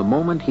who, from the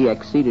moment he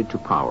acceded to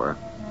power,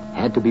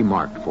 had to be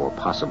marked for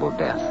possible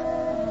death.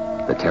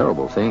 The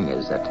terrible thing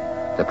is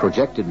that the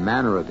projected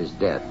manner of his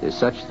death is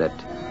such that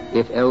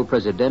if El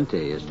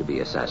Presidente is to be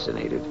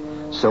assassinated,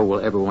 so will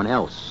everyone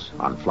else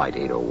on Flight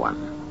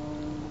 801.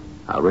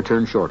 I'll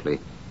return shortly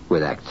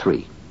with Act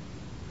 3.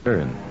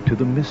 Turn to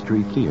the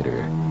Mystery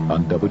Theater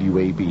on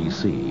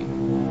WABC.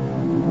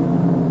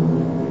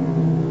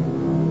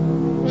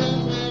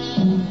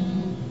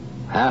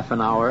 Half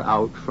an hour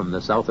out from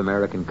the South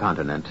American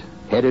continent,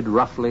 headed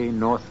roughly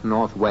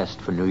north-northwest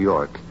for New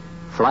York,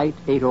 Flight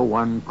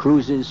 801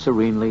 cruises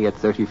serenely at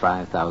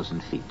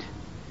 35,000 feet.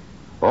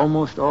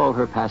 Almost all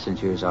her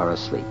passengers are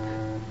asleep,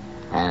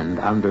 and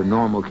under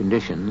normal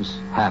conditions,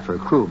 half her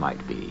crew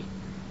might be.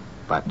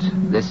 But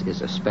this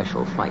is a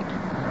special flight.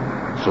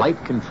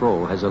 Flight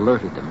control has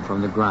alerted them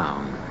from the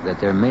ground that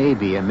there may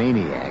be a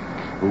maniac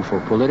who, for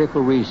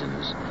political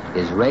reasons,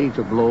 is ready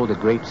to blow the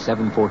great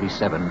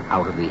 747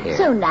 out of the air.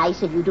 So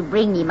nice of you to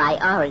bring me my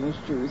orange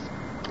juice.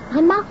 My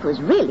mouth was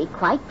really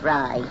quite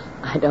dry.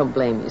 I don't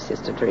blame you,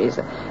 Sister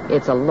Teresa.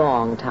 It's a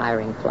long,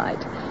 tiring flight.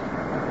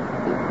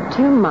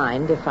 Do you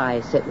mind if I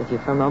sit with you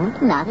for a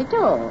moment? Not at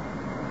all.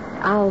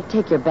 I'll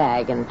take your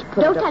bag and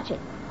put Don't it... touch it.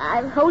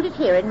 I'll hold it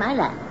here in my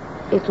lap.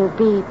 It'll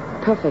be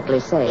perfectly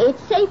safe.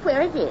 It's safe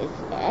where it is,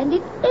 and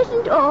it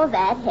isn't all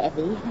that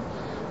heavy.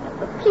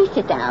 Please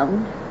sit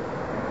down.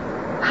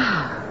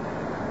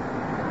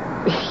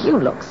 You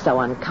look so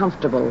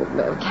uncomfortable.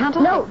 Can't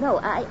I? No,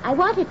 I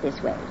want it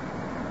this way.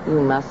 You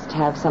must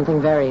have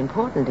something very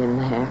important in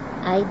there.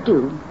 I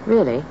do.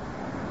 Really?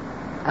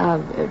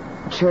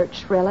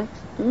 Church relics?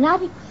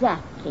 Not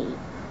exactly.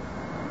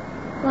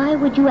 Why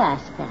would you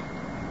ask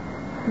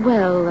that?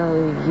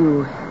 Well,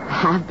 you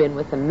have been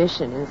with a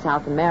mission in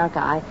South America.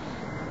 I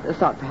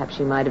thought perhaps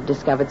you might have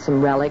discovered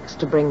some relics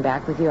to bring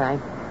back with you. I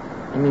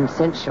mean,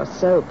 since you're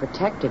so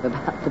protective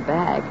about the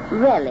bag.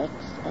 Relics?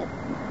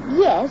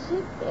 Yes,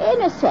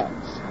 in a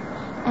sense.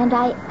 And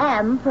I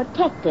am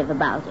protective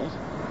about it.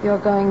 You're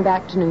going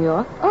back to New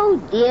York? Oh,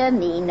 dear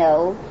me,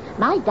 no.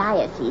 My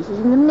diocese is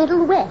in the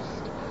Middle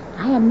West.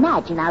 I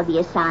imagine I'll be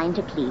assigned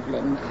to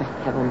Cleveland. For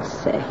heaven's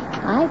sake.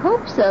 I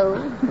hope so.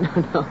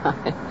 No,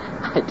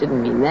 I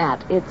didn't mean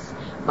that. It's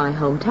my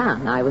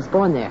hometown. I was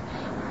born there.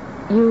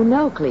 You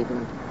know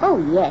Cleveland? Oh,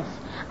 yes.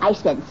 I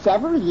spent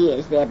several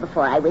years there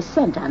before I was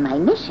sent on my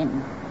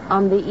mission.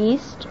 On the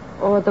east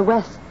or the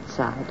west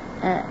side?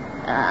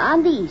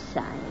 On the east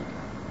side.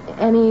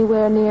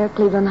 Anywhere near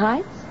Cleveland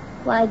Heights?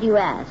 Why do you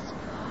ask?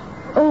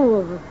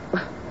 Oh,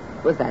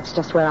 well, that's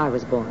just where I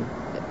was born.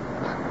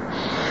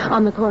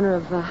 On the corner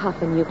of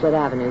Huff and Euclid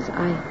Avenues.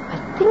 I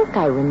think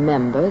I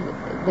remember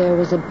that there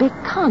was a big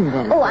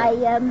convent. Oh, I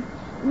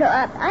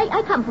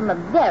come from a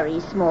very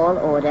small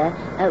order.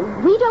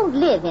 We don't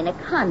live in a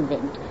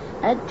convent.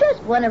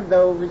 Just one of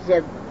those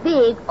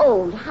big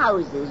old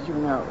houses, you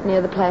know.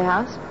 Near the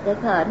Playhouse? Beg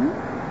pardon?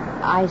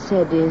 I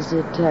said, is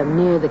it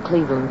near the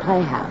Cleveland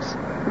Playhouse?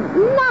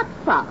 Not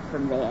far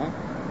from there.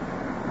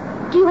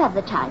 Do you have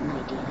the time,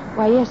 my dear?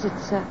 Why, yes,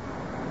 it's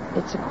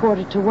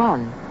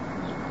 1:45.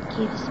 It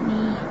gives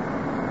me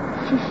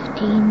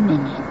 15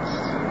 minutes.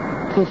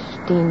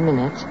 15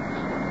 minutes?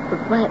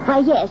 Why,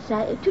 yes,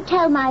 to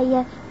tell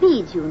my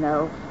beads, you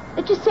know.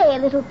 To say a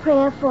little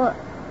prayer for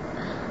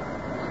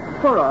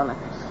all of us.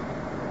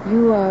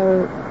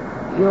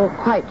 You're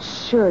quite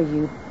sure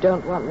you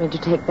don't want me to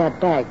take that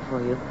bag for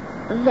you?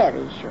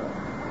 Very sure.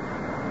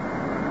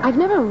 I've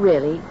never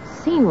really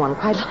seen one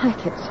quite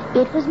like it.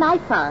 It was my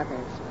father's.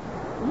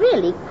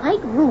 Really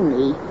quite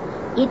roomy.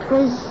 It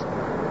was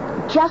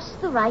just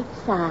the right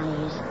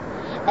size.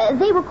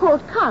 They were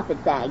called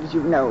carpet bags,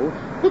 you know,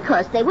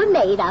 because they were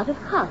made out of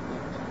carpet.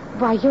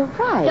 Why, you're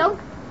right. Don't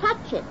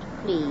touch it,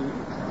 please.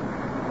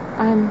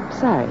 I'm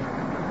sorry.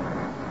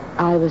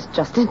 I was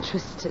just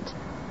interested.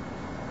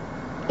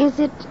 Is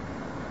it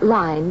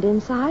lined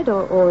inside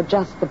or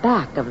just the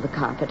back of the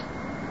carpet?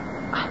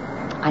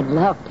 I'd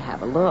love to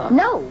have a look.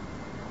 No.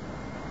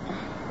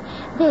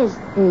 There's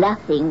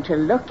nothing to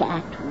look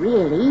at,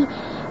 really.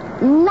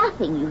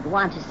 Nothing you'd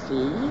want to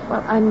see.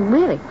 Well, I'm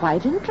really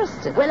quite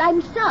interested. Well,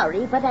 I'm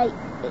sorry, but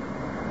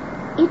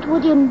it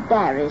would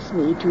embarrass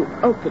me to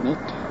open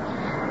it.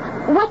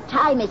 What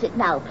time is it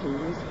now,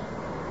 please?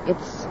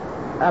 It's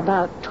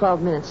about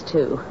 12 minutes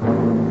to.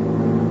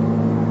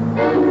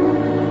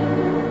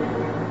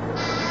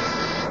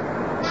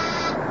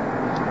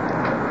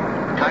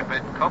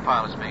 Cockpit,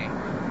 co-pilot speaking.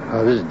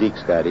 Oh, this is Deke,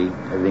 Scotty.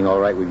 Everything all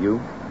right with you?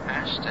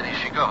 Steady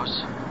she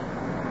goes.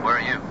 Where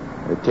are you?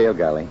 The tail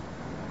galley.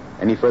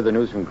 Any further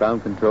news from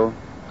ground control?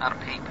 Not a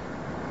peep.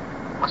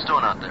 What's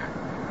doing out there?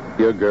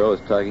 Your girl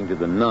is talking to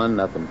the nun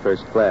up in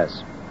first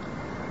class.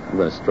 I'm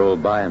going to stroll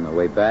by on my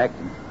way back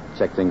and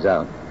check things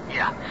out.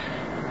 Yeah.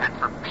 And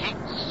for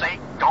Pete's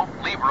sake, don't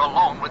leave her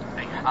alone with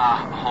me.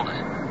 Hold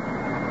it.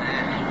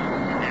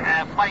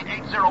 Flight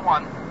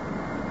 801.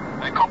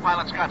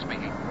 Co-pilot Scott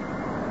speaking.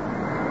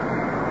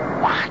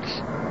 What?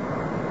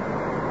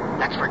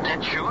 That's for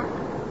dead sure?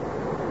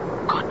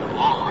 Good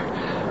Lord.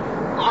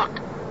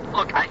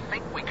 Look, I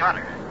think we got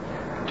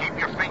her. Keep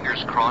your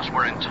fingers crossed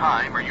we're in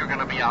time, or you're going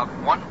to be out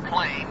one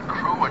plane,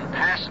 crew and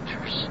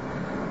passengers.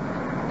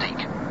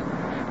 Deke,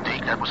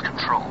 that was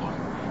control.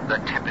 The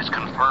tip is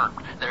confirmed.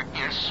 There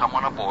is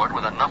someone aboard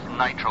with enough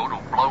nitro to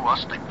blow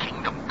us to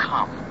kingdom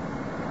come.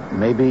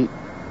 Maybe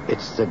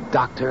it's the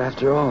doctor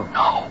after all.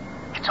 No,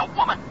 it's a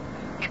woman.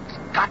 It's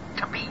got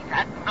to be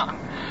that nun.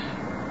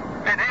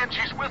 And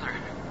Angie's with her.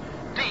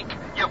 Deke,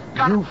 you've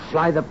got You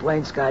fly the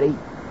plane, Scotty.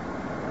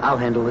 I'll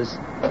handle this.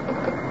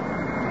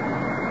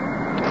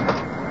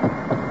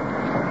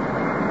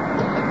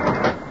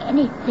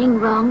 Anything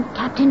wrong,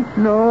 Captain?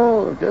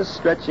 No, just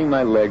stretching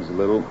my legs a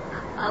little.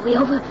 Are we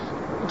over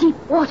deep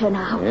water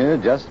now? Yeah,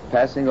 just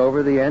passing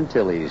over the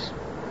Antilles.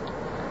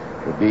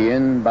 We'll be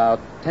in about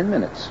 10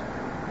 minutes.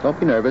 Don't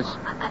be nervous.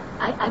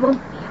 I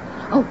won't be.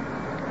 Oh,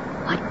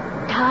 what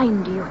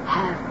time do you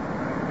have?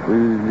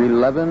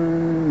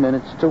 11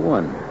 minutes to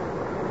 1.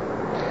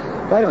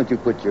 Why don't you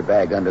put your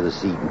bag under the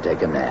seat and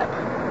take a nap?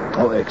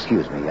 Oh,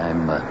 excuse me.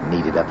 I'm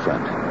needed up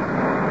front.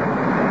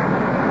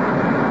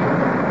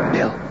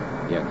 Bill.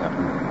 Yeah,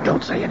 Captain.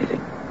 Don't say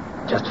anything.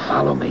 Just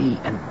follow me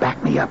and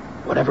back me up,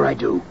 whatever I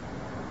do.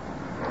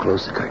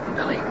 Close the curtain,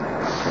 Billy.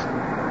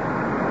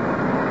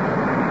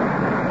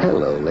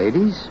 Hello,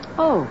 ladies.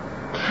 Oh,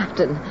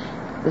 Captain.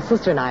 The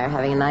sister and I are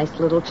having a nice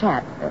little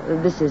chat.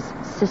 This is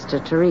Sister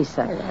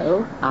Teresa.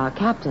 Hello. Our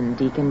captain,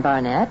 Deacon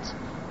Barnett,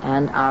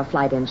 and our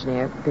flight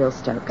engineer, Bill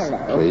Stokes.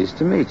 Hello. Pleased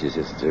to meet you,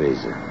 Sister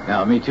Teresa.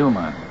 Yeah, me too,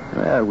 man.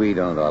 Well, we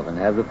don't often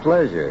have the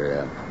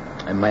pleasure,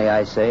 and may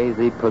I say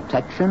the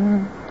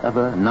protection of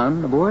a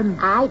nun aboard?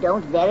 I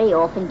don't very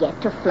often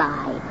get to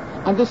fly.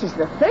 And this is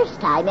the first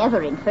time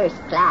ever in first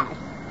class.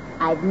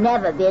 I've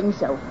never been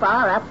so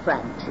far up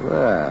front.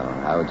 Well,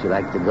 how would you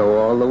like to go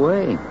all the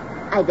way?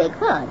 I beg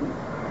pardon.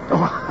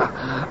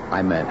 Oh,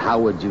 I meant, how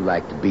would you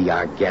like to be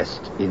our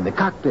guest in the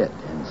cockpit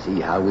and see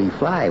how we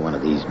fly one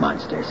of these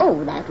monsters?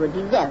 Oh, that would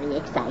be very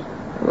exciting.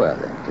 Well,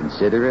 then,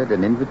 consider it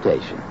an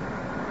invitation.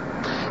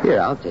 Here,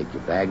 I'll take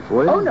your bag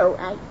for you. Oh, no,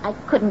 I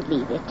couldn't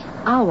leave it.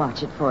 I'll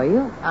watch it for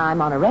you.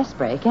 I'm on a rest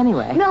break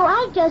anyway. No,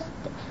 I just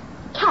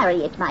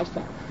carry it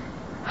myself.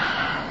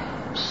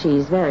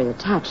 She's very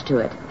attached to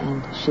it,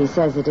 and she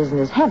says it isn't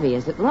as heavy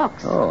as it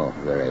looks. Oh,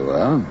 very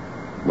well.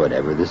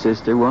 Whatever the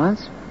sister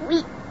wants.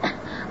 We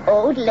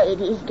old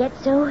ladies get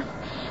so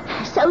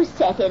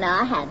set in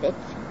our habits.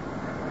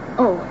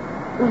 Oh,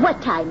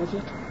 what time is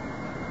it?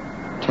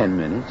 10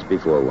 minutes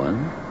before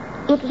 1.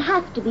 It'll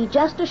have to be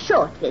just a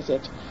short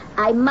visit.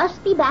 I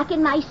must be back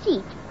in my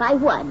seat by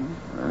 1.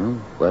 Well,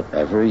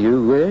 whatever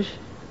you wish.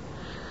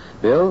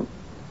 Bill,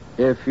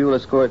 if you'll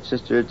escort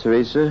Sister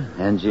Teresa,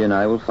 Angie and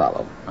I will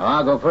follow.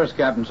 I'll go first,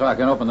 Captain, so I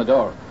can open the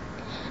door.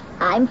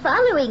 I'm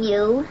following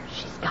you.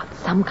 She's got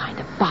some kind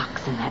of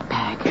box in that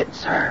bag.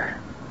 It's her.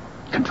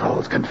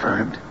 Controls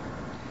confirmed.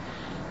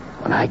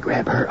 When I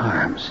grab her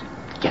arms,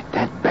 get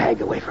that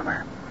bag away from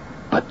her.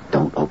 But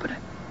don't open it.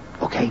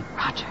 Okay?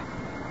 Roger.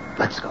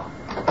 Let's go.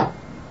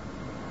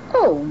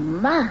 Oh,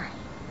 my.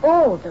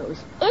 All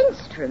those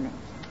instruments.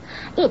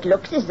 It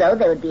looks as though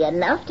there would be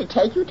enough to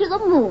take you to the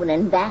moon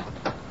and back.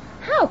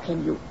 How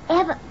can you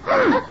ever...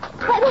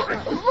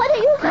 What are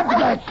you... Grab the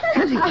bag.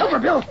 Kenzie, over,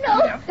 Bill. No.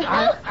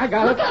 I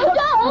got it.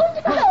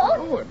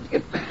 Don't.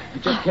 It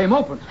just came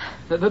open.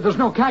 There's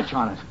no catch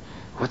on it.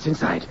 What's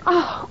inside?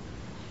 Oh,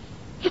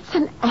 it's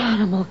an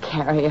animal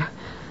carrier.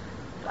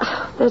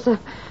 There's a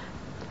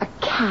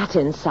cat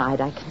inside.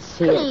 I can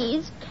see it.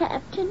 Please,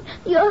 Captain,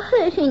 you're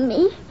hurting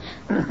me.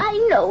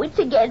 I know it's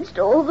against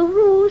all the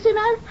rules, and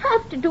I'll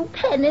have to do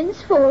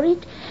penance for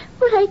it.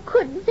 But I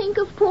couldn't think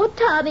of poor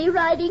Tommy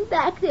riding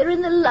back there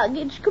in the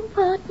luggage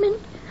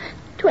compartment.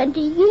 20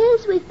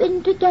 years we've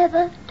been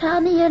together,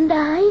 Tommy and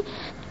I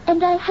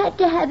had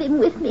to have him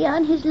with me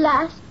on his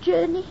last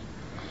journey.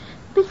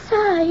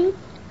 Besides,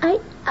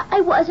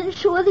 I wasn't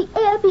sure the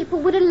air people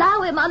would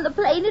allow him on the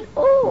plane at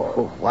all.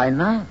 Oh, why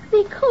not?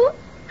 Because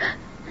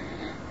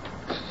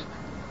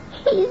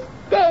he's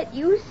dead,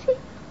 you see.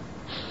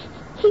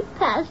 He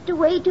passed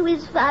away to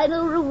his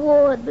final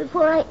reward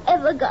before I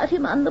ever got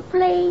him on the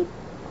plane.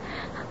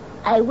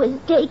 I was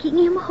taking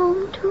him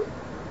home to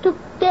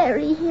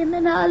bury him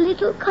in our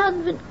little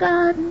convent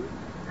garden.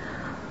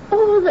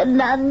 All the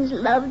nuns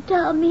loved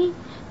Tommy,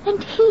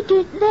 and he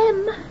did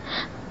them.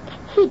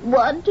 He'd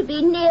want to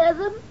be near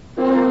them.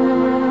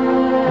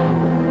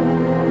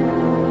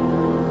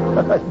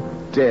 A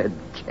dead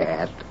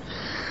cat.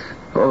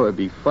 Oh, it'd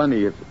be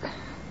funny if...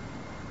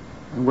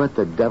 What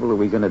the devil are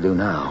we going to do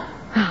now?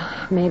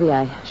 Maybe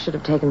I should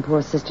have taken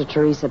poor Sister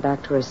Teresa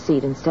back to her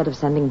seat instead of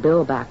sending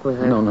Bill back with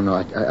her. No.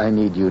 I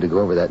need you to go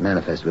over that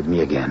manifest with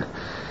me again.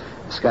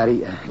 Scotty,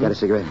 you got a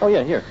cigarette? Oh,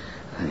 yeah, here.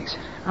 Thanks.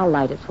 I'll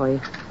light it for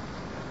you.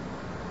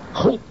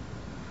 Oh.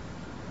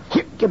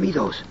 Here, give me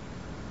those.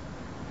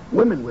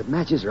 Women with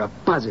matches are a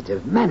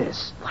positive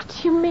menace. What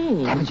do you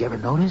mean? Haven't you ever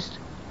noticed?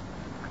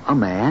 A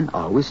man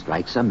always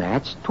strikes a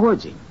match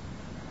towards him.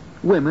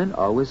 Women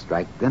always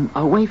strike them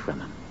away from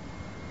him.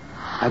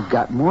 I've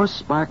got more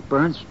spark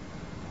burns.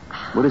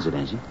 What is it,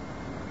 Angie?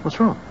 What's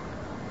wrong?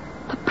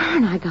 The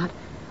burn I got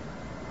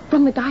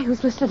from the guy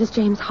who's listed as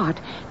James Hart.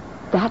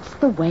 That's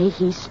the way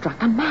he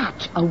struck a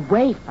match,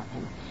 away from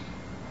him.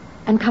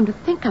 And come to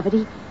think of it,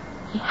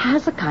 he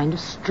has a kind of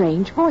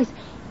strange voice.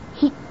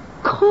 He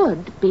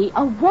could be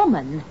a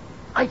woman.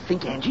 I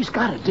think Angie's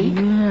got it, Deke.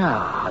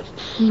 Yeah,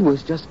 he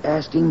was just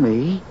asking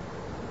me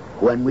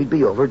when we'd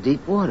be over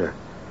deep water.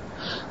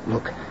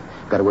 Look,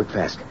 gotta work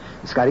fast.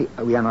 Scotty,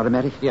 are we on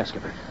automatic? Yes,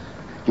 Skipper.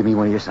 Give me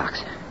one of your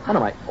socks. How do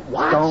I...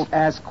 What? Don't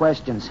ask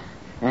questions.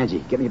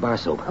 Angie, get me a bar of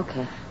soap.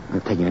 Okay. I'm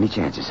not taking any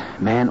chances.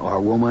 Man or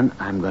woman,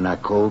 I'm gonna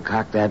cold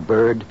cock that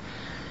bird.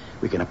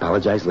 We can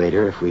apologize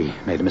later if we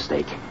made a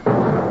mistake.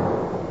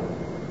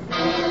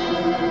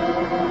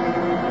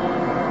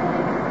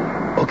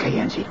 Okay,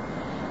 Angie.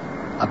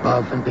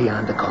 Above and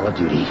beyond the call of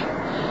duty.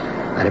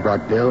 I'd have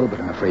brought Bill, but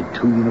I'm afraid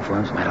 2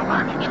 uniforms might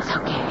alarm him. It's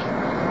okay.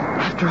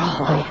 After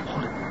all,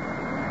 Hold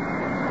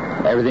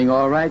it. Everything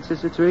all right,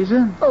 Sister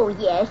Teresa? Oh,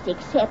 yes,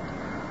 except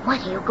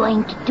what are you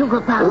going to do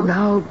about... Oh,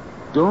 now,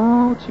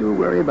 don't you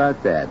worry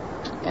about that.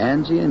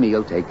 Angie and me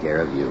will take care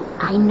of you.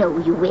 I know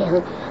you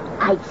will.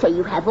 I'd say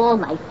you have all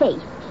my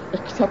faith,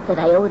 except that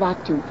I owe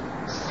that to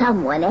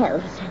someone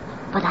else.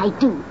 But I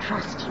do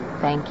trust you.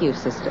 thank you,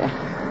 sister.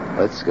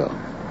 Let's go.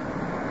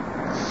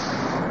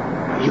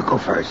 You go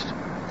first.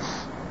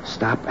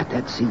 Stop at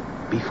that seat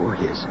before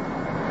his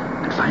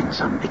and find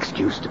some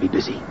excuse to be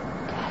busy.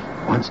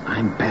 Okay. Once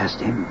I'm past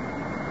him,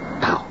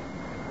 pow.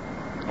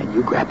 And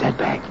you grab that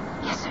bag.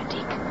 Yes, sir,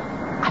 Deke.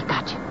 I've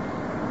got you.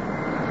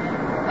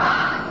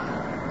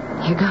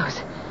 Here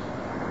goes.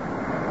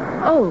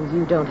 Oh,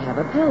 you don't have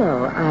a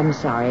pillow. I'm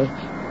sorry.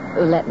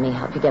 Let me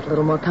help you get a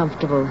little more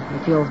comfortable.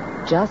 If you'll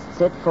just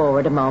sit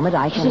forward a moment,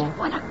 I can... Is it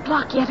 1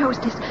 o'clock yet,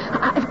 hostess?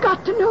 I've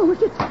got to know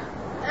if it's...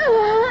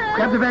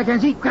 Grab the bag,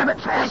 Angie. Grab it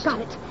fast. I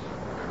got it.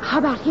 How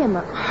about him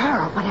or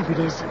her or whatever it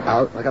is?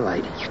 Out like a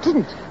light. You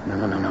didn't. No.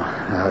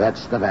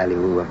 That's the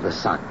value of the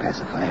sock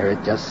pacifier.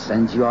 It just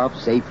sends you off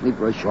safely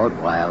for a short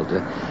while to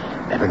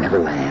never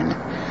land.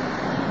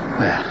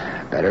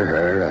 Well, better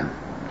her,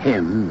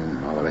 him,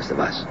 than all the rest of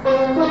us.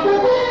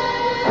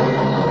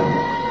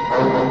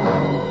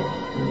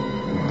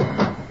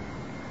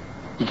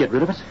 You get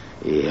rid of it?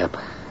 Yep.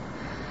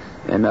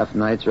 Enough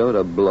nitro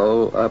to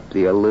blow up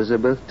the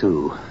Elizabeth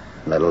II,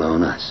 let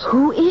alone us.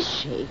 Who is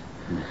she?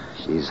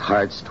 She's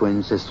Hart's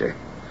twin sister.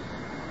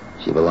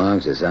 She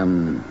belongs to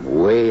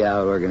some way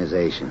out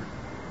organization.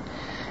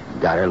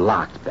 Got her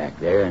locked back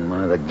there in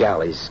one of the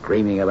galleys,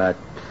 screaming about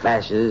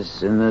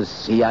fascists and the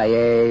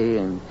CIA,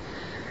 and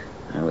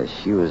well,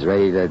 she was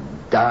ready to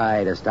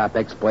die to stop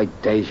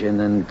exploitation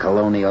and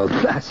colonial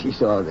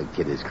Nazis. Oh, the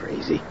kid is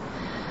crazy.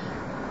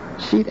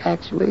 She'd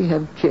actually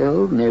have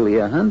killed nearly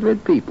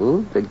 100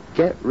 people to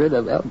get rid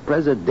of El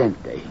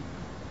Presidente,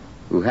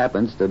 who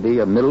happens to be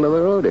a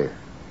middle-of-the-roader.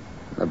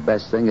 The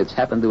best thing that's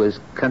happened to his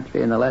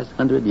country in the last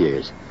 100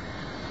 years.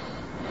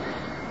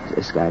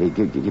 Scotty,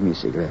 give me a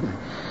cigarette.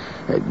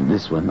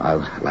 This one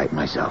I'll light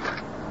myself.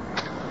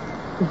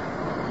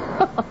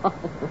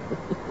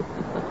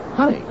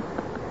 Honey.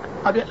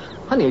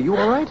 Honey, are you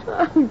all right?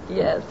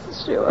 Yes,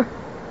 sure.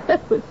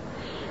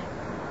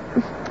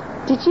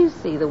 Did you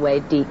see the way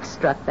Deke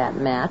struck that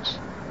match?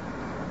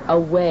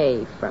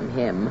 Away from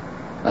him.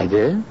 I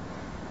did?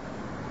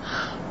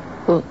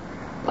 Well,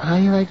 how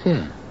do you like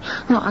that?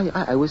 No,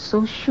 I was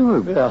so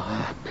sure.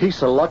 Yeah,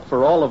 piece of luck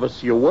for all of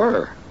us you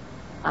were.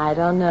 I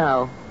don't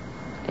know.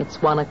 It's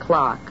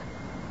 1:00.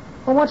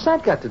 Well, what's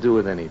that got to do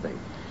with anything?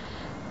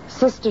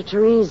 Sister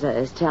Teresa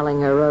is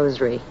telling her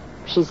rosary.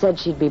 She said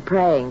she'd be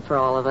praying for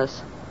all of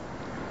us.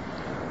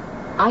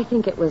 I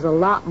think it was a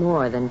lot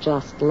more than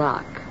just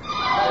luck.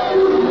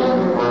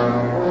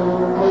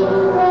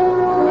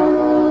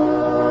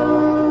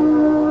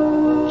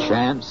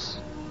 Chance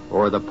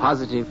or the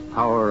positive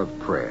power of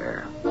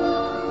prayer.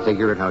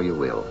 Figure it how you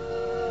will.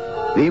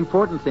 The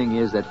important thing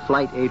is that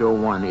Flight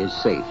 801 is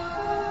safe,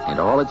 and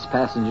all its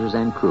passengers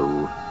and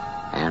crew,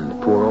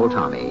 and poor old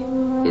Tommy,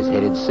 is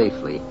headed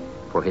safely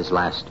for his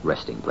last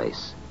resting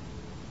place.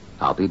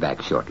 I'll be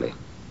back shortly.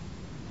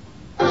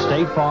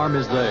 State Farm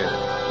is there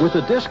with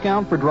a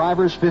discount for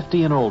drivers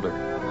 50 and older.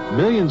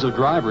 Millions of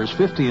drivers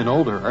 50 and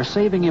older are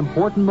saving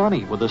important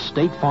money with a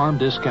State Farm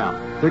discount.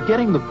 They're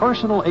getting the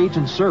personal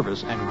agent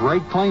service and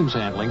great claims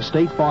handling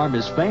State Farm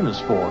is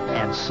famous for,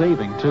 and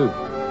saving too.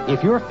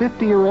 If you're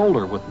 50 or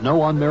older with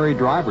no unmarried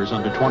drivers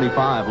under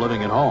 25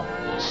 living at home,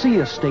 see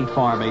a State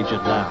Farm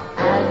agent now.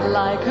 And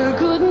like a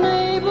good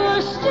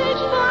neighbor, State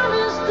Farm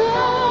is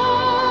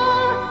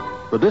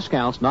there. The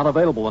discount's not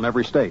available in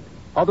every state.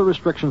 Other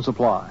restrictions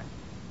apply.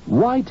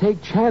 Why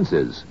take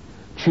chances?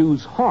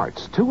 Choose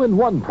Heart's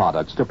 2-in-1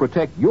 products to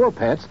protect your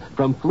pets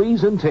from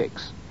fleas and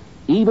ticks.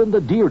 Even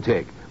the deer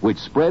tick, which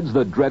spreads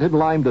the dreaded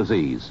Lyme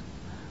disease.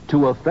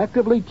 To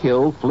effectively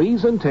kill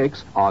fleas and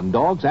ticks on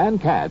dogs and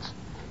cats,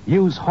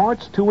 use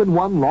Heart's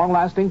 2-in-1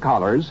 long-lasting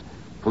collars,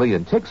 flea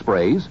and tick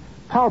sprays,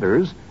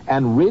 powders,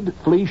 and Rid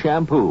flea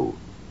shampoo.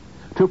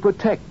 To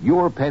protect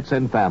your pets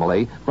and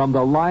family from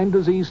the Lyme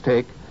disease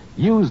tick,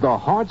 use the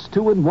Heart's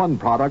 2-in-1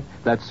 product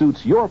that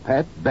suits your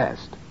pet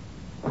best.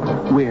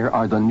 Where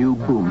are the new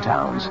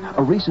boomtowns?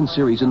 A recent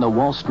series in the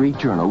Wall Street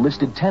Journal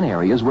listed 10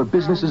 areas where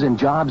businesses and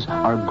jobs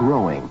are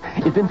growing.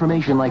 If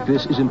information like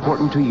this is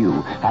important to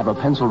you, have a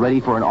pencil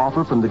ready for an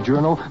offer from the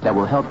Journal that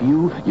will help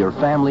you, your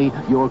family,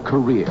 your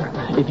career.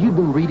 If you've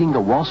been reading the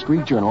Wall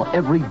Street Journal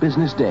every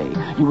business day,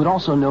 you would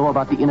also know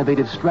about the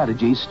innovative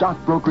strategies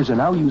stockbrokers are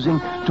now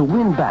using to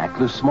win back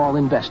the small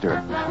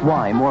investor,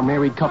 why more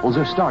married couples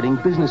are starting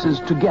businesses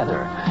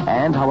together,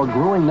 and how a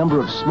growing number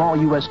of small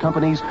U.S.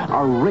 companies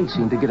are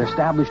racing to get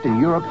established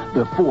in Europe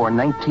before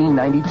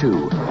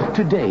 1992.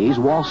 Today's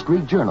Wall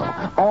Street Journal.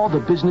 All the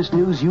business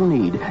news you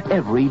need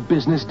every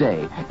business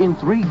day in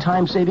 3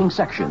 time-saving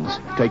sections.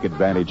 Take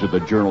advantage of the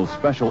Journal's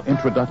special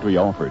introductory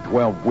offer,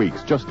 12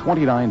 weeks, just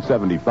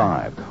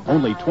 $29.75.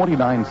 Only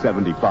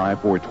 $29.75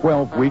 for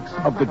 12 weeks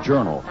of the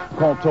Journal.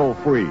 Call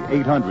toll-free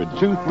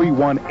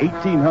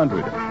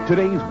 800-231-1800.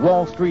 Today's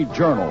Wall Street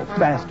Journal.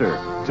 Faster,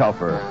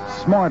 tougher,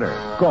 smarter.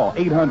 Call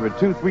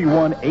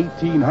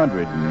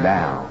 800-231-1800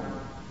 now.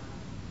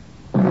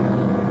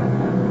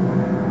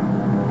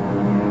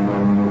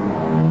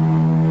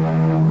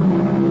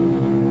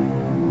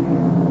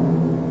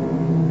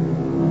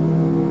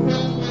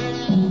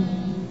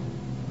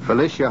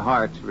 Felicia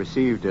Hart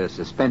received a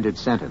suspended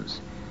sentence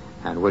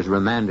and was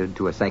remanded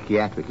to a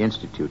psychiatric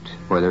institute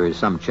where there is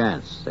some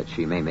chance that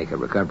she may make a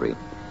recovery.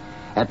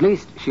 At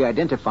least she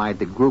identified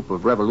the group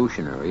of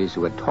revolutionaries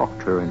who had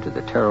talked her into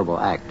the terrible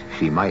act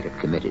she might have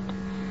committed.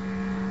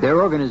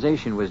 Their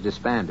organization was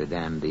disbanded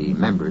and the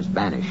members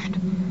banished.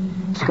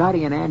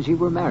 Scotty and Angie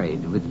were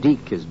married, with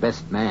Deke as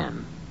best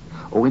man.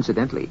 Oh,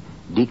 incidentally,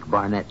 Deke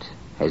Barnett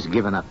has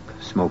given up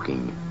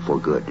smoking for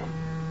good.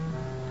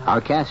 Our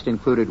cast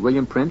included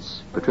William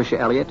Prince, Patricia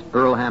Elliott,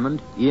 Earl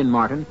Hammond, Ian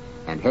Martin,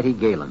 and Hetty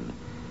Galen.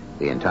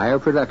 The entire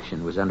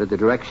production was under the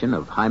direction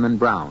of Hyman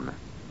Brown.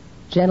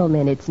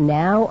 Gentlemen, it's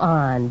now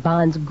on.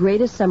 Bond's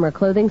greatest summer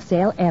clothing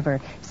sale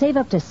ever. Save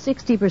up to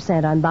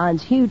 60% on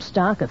Bond's huge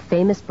stock of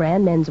famous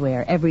brand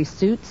menswear. Every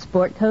suit,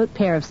 sport coat,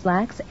 pair of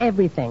slacks,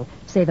 everything.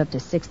 Save up to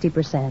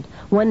 60%.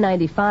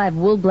 $195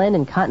 wool blend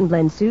and cotton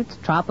blend suits,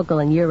 tropical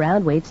and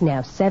year-round weights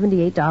now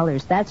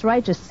 $78. That's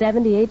right, just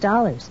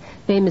 $78.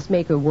 Famous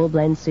maker wool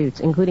blend suits,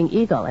 including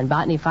Eagle and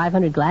Botany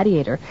 500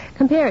 Gladiator.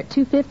 Compare at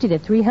 $250 to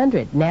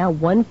 $300, now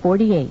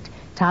 $148.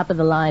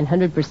 Top-of-the-line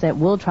 100%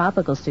 wool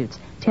tropical suits,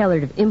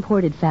 tailored of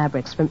imported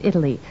fabrics from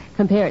Italy.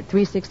 Compare at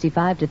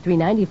 $365 to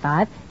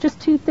 $395, just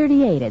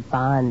 $238 at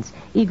Bonds.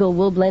 Eagle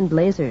wool blend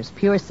blazers,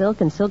 pure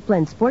silk and silk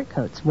blend sport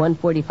coats,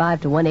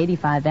 $145 to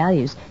 $185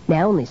 values,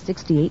 now only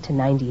 $68 to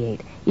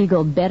 $98.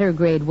 Eagle better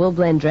grade wool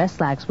blend dress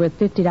slacks worth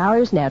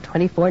 $50, now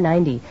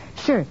 $24.90.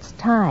 Shirts,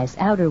 ties,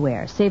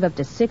 outerwear, save up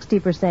to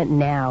 60%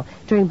 now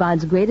during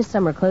Bond's greatest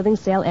summer clothing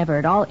sale ever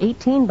at all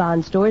 18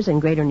 Bond stores in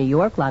Greater New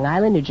York, Long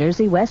Island, New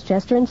Jersey,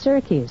 Westchester, and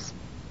Syracuse.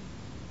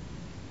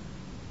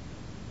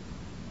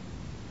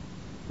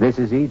 This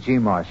is E.G.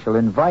 Marshall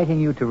inviting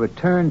you to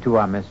return to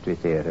our Mystery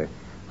Theater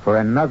for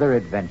another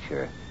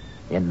adventure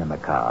in the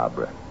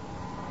macabre.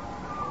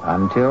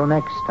 Until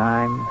next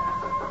time,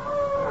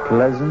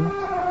 pleasant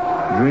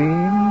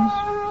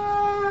dreams.